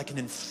faith were like an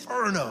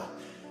inferno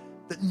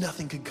that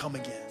nothing could come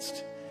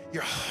against.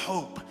 Your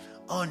hope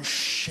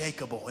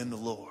unshakable in the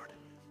Lord.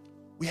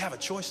 We have a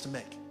choice to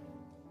make.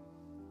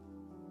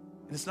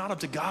 And it's not up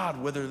to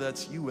God whether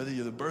that's you, whether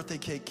you're the birthday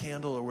cake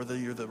candle or whether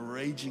you're the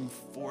raging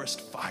forest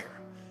fire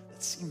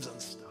that seems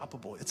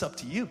unstoppable. It's up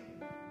to you.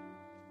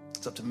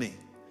 It's up to me.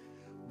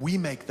 We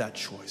make that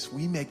choice.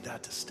 We make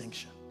that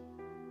distinction.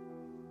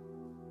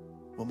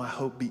 Will my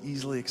hope be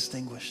easily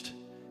extinguished?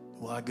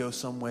 Will I go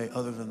some way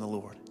other than the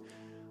Lord?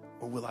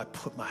 Or will I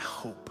put my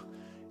hope,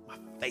 my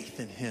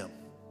faith in Him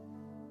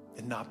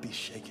and not be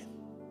shaken?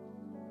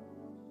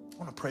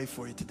 I want to pray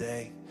for you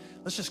today.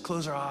 Let's just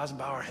close our eyes and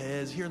bow our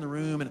heads here in the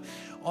room and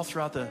all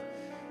throughout the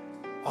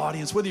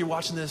audience. Whether you're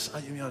watching this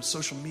on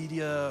social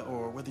media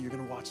or whether you're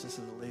going to watch this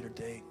at a later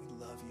date, we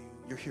love you.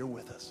 You're here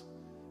with us.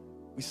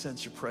 We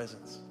sense your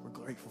presence. We're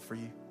grateful for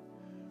you.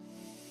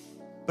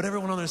 But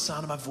everyone under the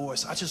sound of my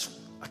voice,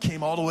 I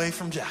came all the way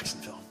from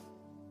Jacksonville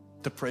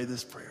to pray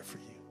this prayer for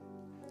you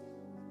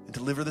and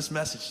deliver this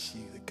message to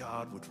you that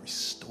God would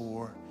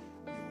restore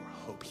your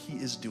hope. He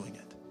is doing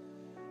it.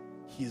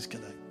 He is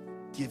going to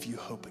give you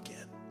hope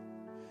again.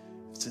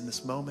 If it's in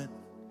this moment,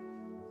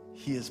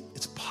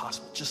 it's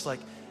possible. Just like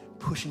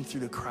pushing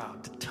through the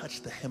crowd to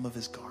touch the hem of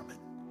His garment.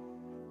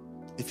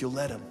 If you'll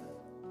let Him,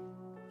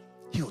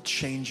 He'll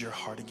change your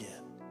heart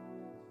again.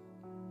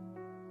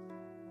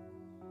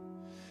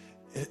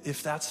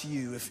 If that's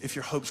you, if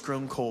your hope's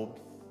grown cold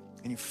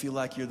and you feel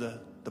like you're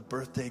the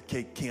birthday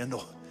cake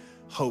candle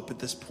hope at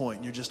this point,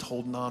 and you're just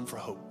holding on for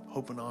hope,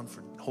 holding on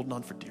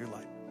for dear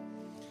life.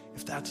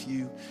 If that's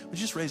you, would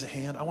you just raise a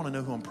hand? I want to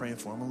know who I'm praying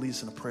for. I'm going to lead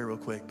us in a prayer real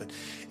quick. But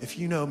if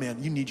you know,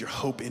 man, you need your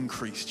hope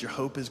increased. Your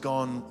hope has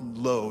gone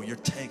low. Your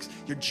tanks,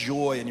 your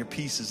joy and your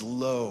peace is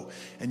low.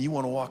 And you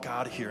want to walk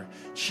out of here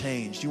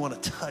changed. You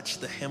want to touch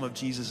the hem of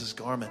Jesus'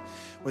 garment,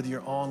 whether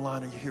you're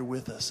online or you're here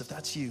with us. If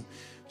that's you,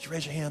 would you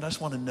raise your hand? I just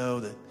want to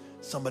know that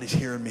somebody's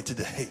hearing me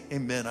today.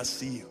 Amen. I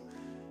see you.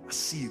 I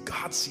see you.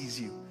 God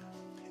sees you.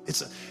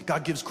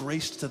 God gives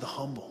grace to the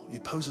humble. He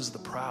opposes the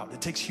proud.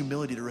 It takes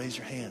humility to raise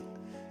your hand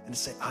and to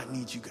say, I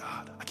need you,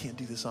 God. I can't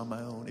do this on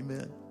my own.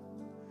 Amen.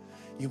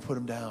 You can put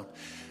them down.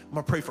 I'm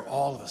going to pray for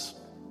all of us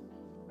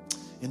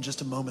in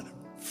just a moment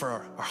for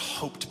our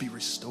hope to be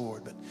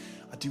restored. But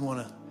I do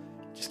want to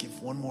just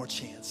give one more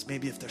chance.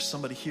 Maybe if there's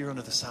somebody here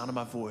under the sound of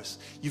my voice,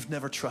 you've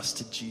never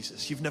trusted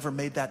Jesus. You've never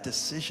made that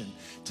decision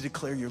to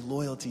declare your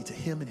loyalty to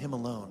Him and Him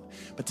alone.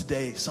 But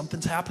today,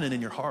 something's happening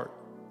in your heart.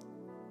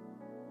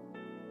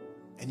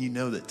 And you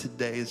know that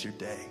today is your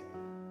day.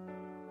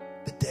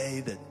 The day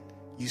that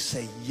you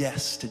say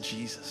yes to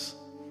Jesus.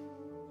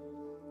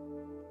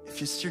 If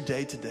it's your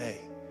day today,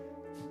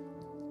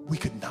 we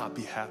could not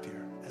be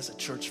happier. As a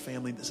church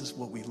family, this is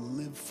what we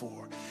live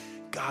for.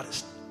 God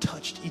has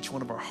touched each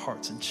one of our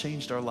hearts and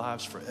changed our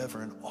lives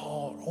forever. And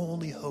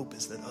only hope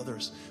is that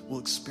others will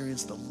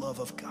experience the love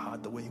of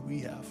God the way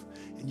we have.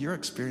 And you're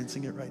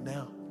experiencing it right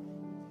now.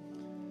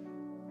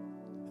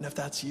 And if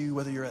that's you,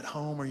 whether you're at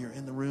home or you're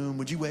in the room,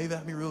 would you wave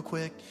at me real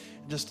quick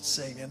and just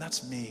say, man,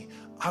 that's me.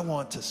 I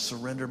want to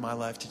surrender my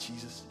life to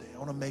Jesus today. I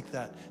want to make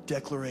that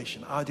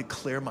declaration. I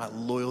declare my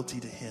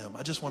loyalty to Him.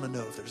 I just want to know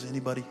if there's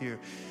anybody here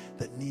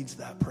that needs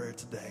that prayer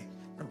today.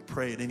 I'm going to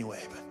pray it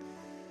anyway, but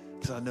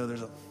because I know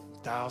there's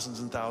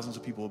thousands and thousands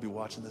of people will be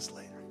watching this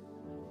later.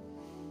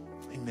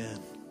 Amen.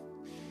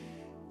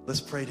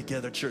 Let's pray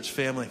together, church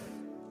family.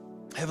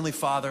 Heavenly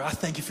Father, I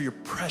thank you for your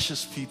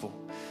precious people.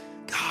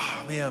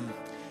 God, man,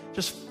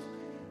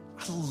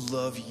 I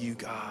love you,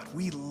 God.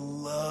 We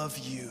love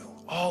you.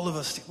 All of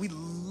us, we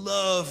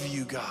love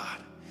you, God.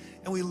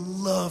 And we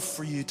love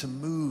for you to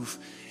move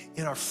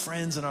in our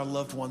friends and our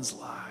loved ones'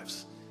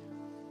 lives.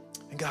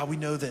 And God, we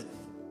know that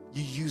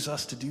you use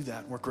us to do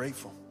that. And we're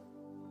grateful.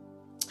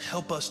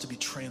 Help us to be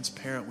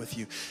transparent with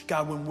you.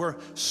 God, when we're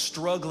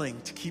struggling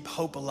to keep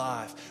hope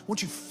alive,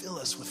 won't you fill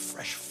us with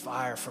fresh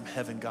fire from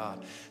heaven,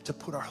 God, to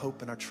put our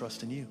hope and our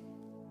trust in you.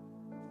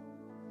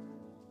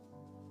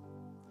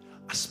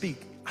 I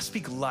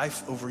speak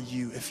life over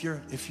you. If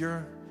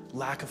your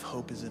lack of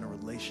hope is in a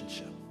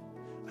relationship,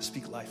 I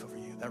speak life over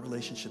you. That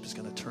relationship is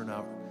going to turn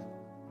out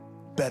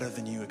better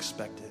than you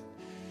expected.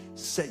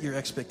 Set your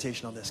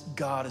expectation on this.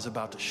 God is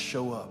about to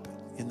show up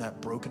in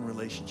that broken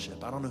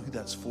relationship. I don't know who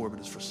that's for, but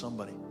it's for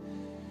somebody.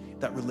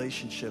 That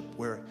relationship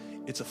where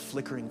it's a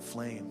flickering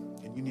flame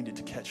and you need it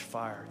to catch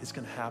fire. It's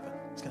going to happen.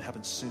 It's going to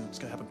happen soon. It's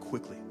going to happen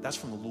quickly. That's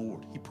from the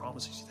Lord. He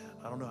promises you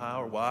that. I don't know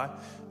how or why.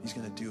 He's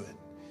going to do it.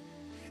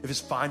 If it's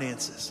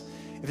finances,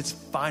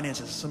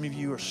 some of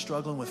you are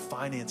struggling with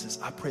finances,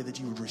 I pray that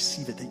you would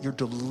receive it, that your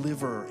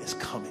deliverer is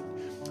coming.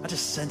 I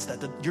just sense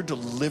that your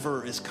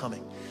deliverer is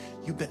coming.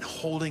 You've been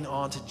holding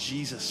on to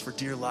Jesus for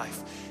dear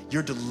life.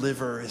 Your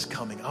deliverer is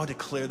coming. I'll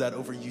declare that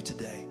over you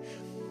today.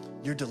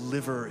 Your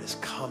deliverer is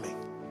coming.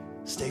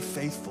 Stay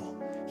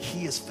faithful.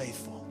 He is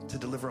faithful to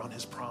deliver on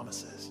his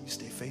promises. You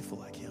stay faithful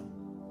like him.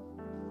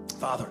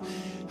 Father,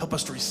 help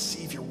us to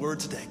receive your word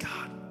today,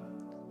 God.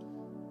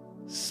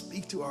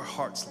 Speak to our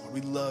hearts, Lord.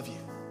 We love you.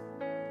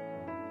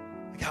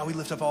 God, we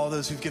lift up all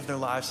those who've given their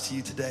lives to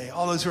you today,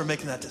 all those who are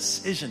making that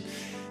decision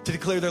to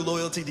declare their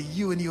loyalty to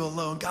you and you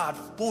alone. God,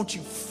 won't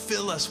you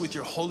fill us with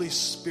your Holy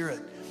Spirit?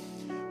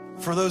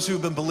 For those who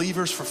have been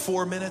believers for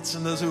 4 minutes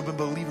and those who have been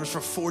believers for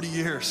 40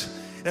 years,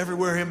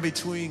 everywhere in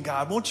between,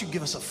 God, won't you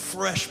give us a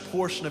fresh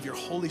portion of your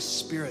Holy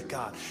Spirit,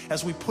 God,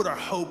 as we put our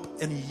hope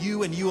in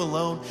you and you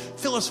alone.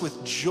 Fill us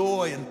with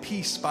joy and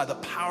peace by the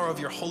power of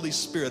your Holy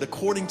Spirit,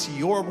 according to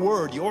your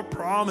word, your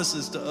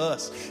promises to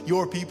us,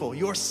 your people,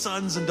 your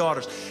sons and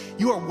daughters.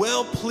 You are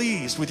well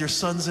pleased with your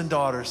sons and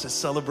daughters at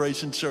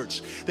Celebration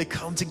Church. They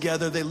come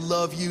together, they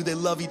love you, they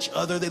love each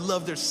other, they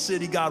love their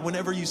city, God.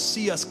 Whenever you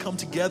see us come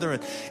together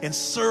and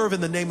serve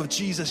in the name of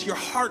Jesus, your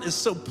heart is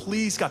so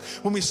pleased, God.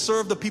 When we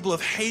serve the people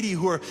of Haiti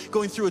who are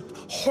going through a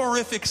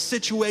horrific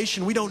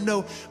situation, we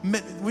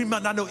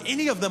might not know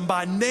any of them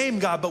by name,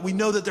 God, but we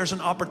know that there's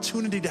an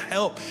opportunity to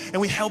help,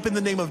 and we help in the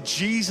name of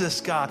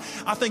Jesus, God.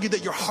 I thank you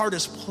that your heart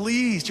is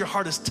pleased, your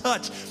heart is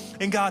touched,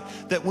 and God,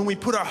 that when we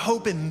put our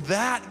hope in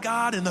that,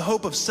 God, in the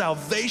hope of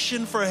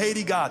salvation for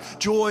Haiti, God,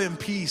 joy and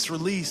peace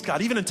released,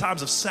 God, even in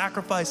times of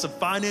sacrifice of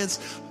finance,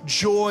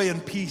 joy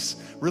and peace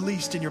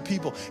released in your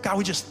people. God,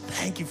 we just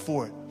thank you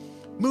for it.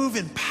 Move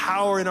in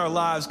power in our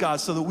lives, God,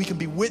 so that we can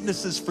be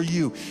witnesses for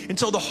you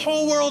until the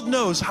whole world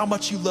knows how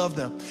much you love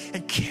them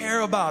and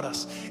care about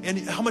us and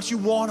how much you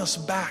want us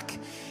back.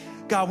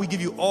 God, we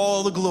give you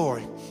all the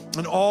glory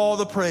and all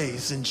the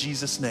praise in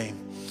Jesus' name.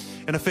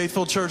 And a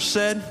faithful church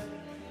said,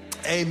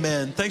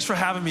 amen. Thanks for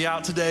having me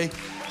out today.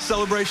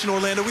 Celebration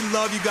Orlando. We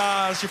love you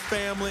guys, your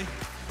family.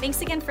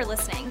 Thanks again for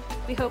listening.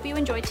 We hope you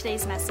enjoyed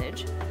today's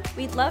message.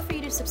 We'd love for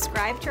you to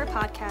subscribe to our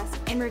podcast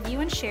and review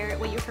and share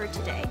what you heard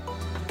today.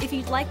 If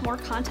you'd like more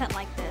content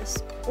like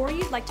this, or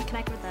you'd like to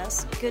connect with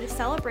us, go to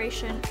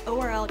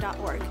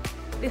celebrationorl.org.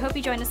 We hope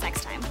you join us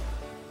next time.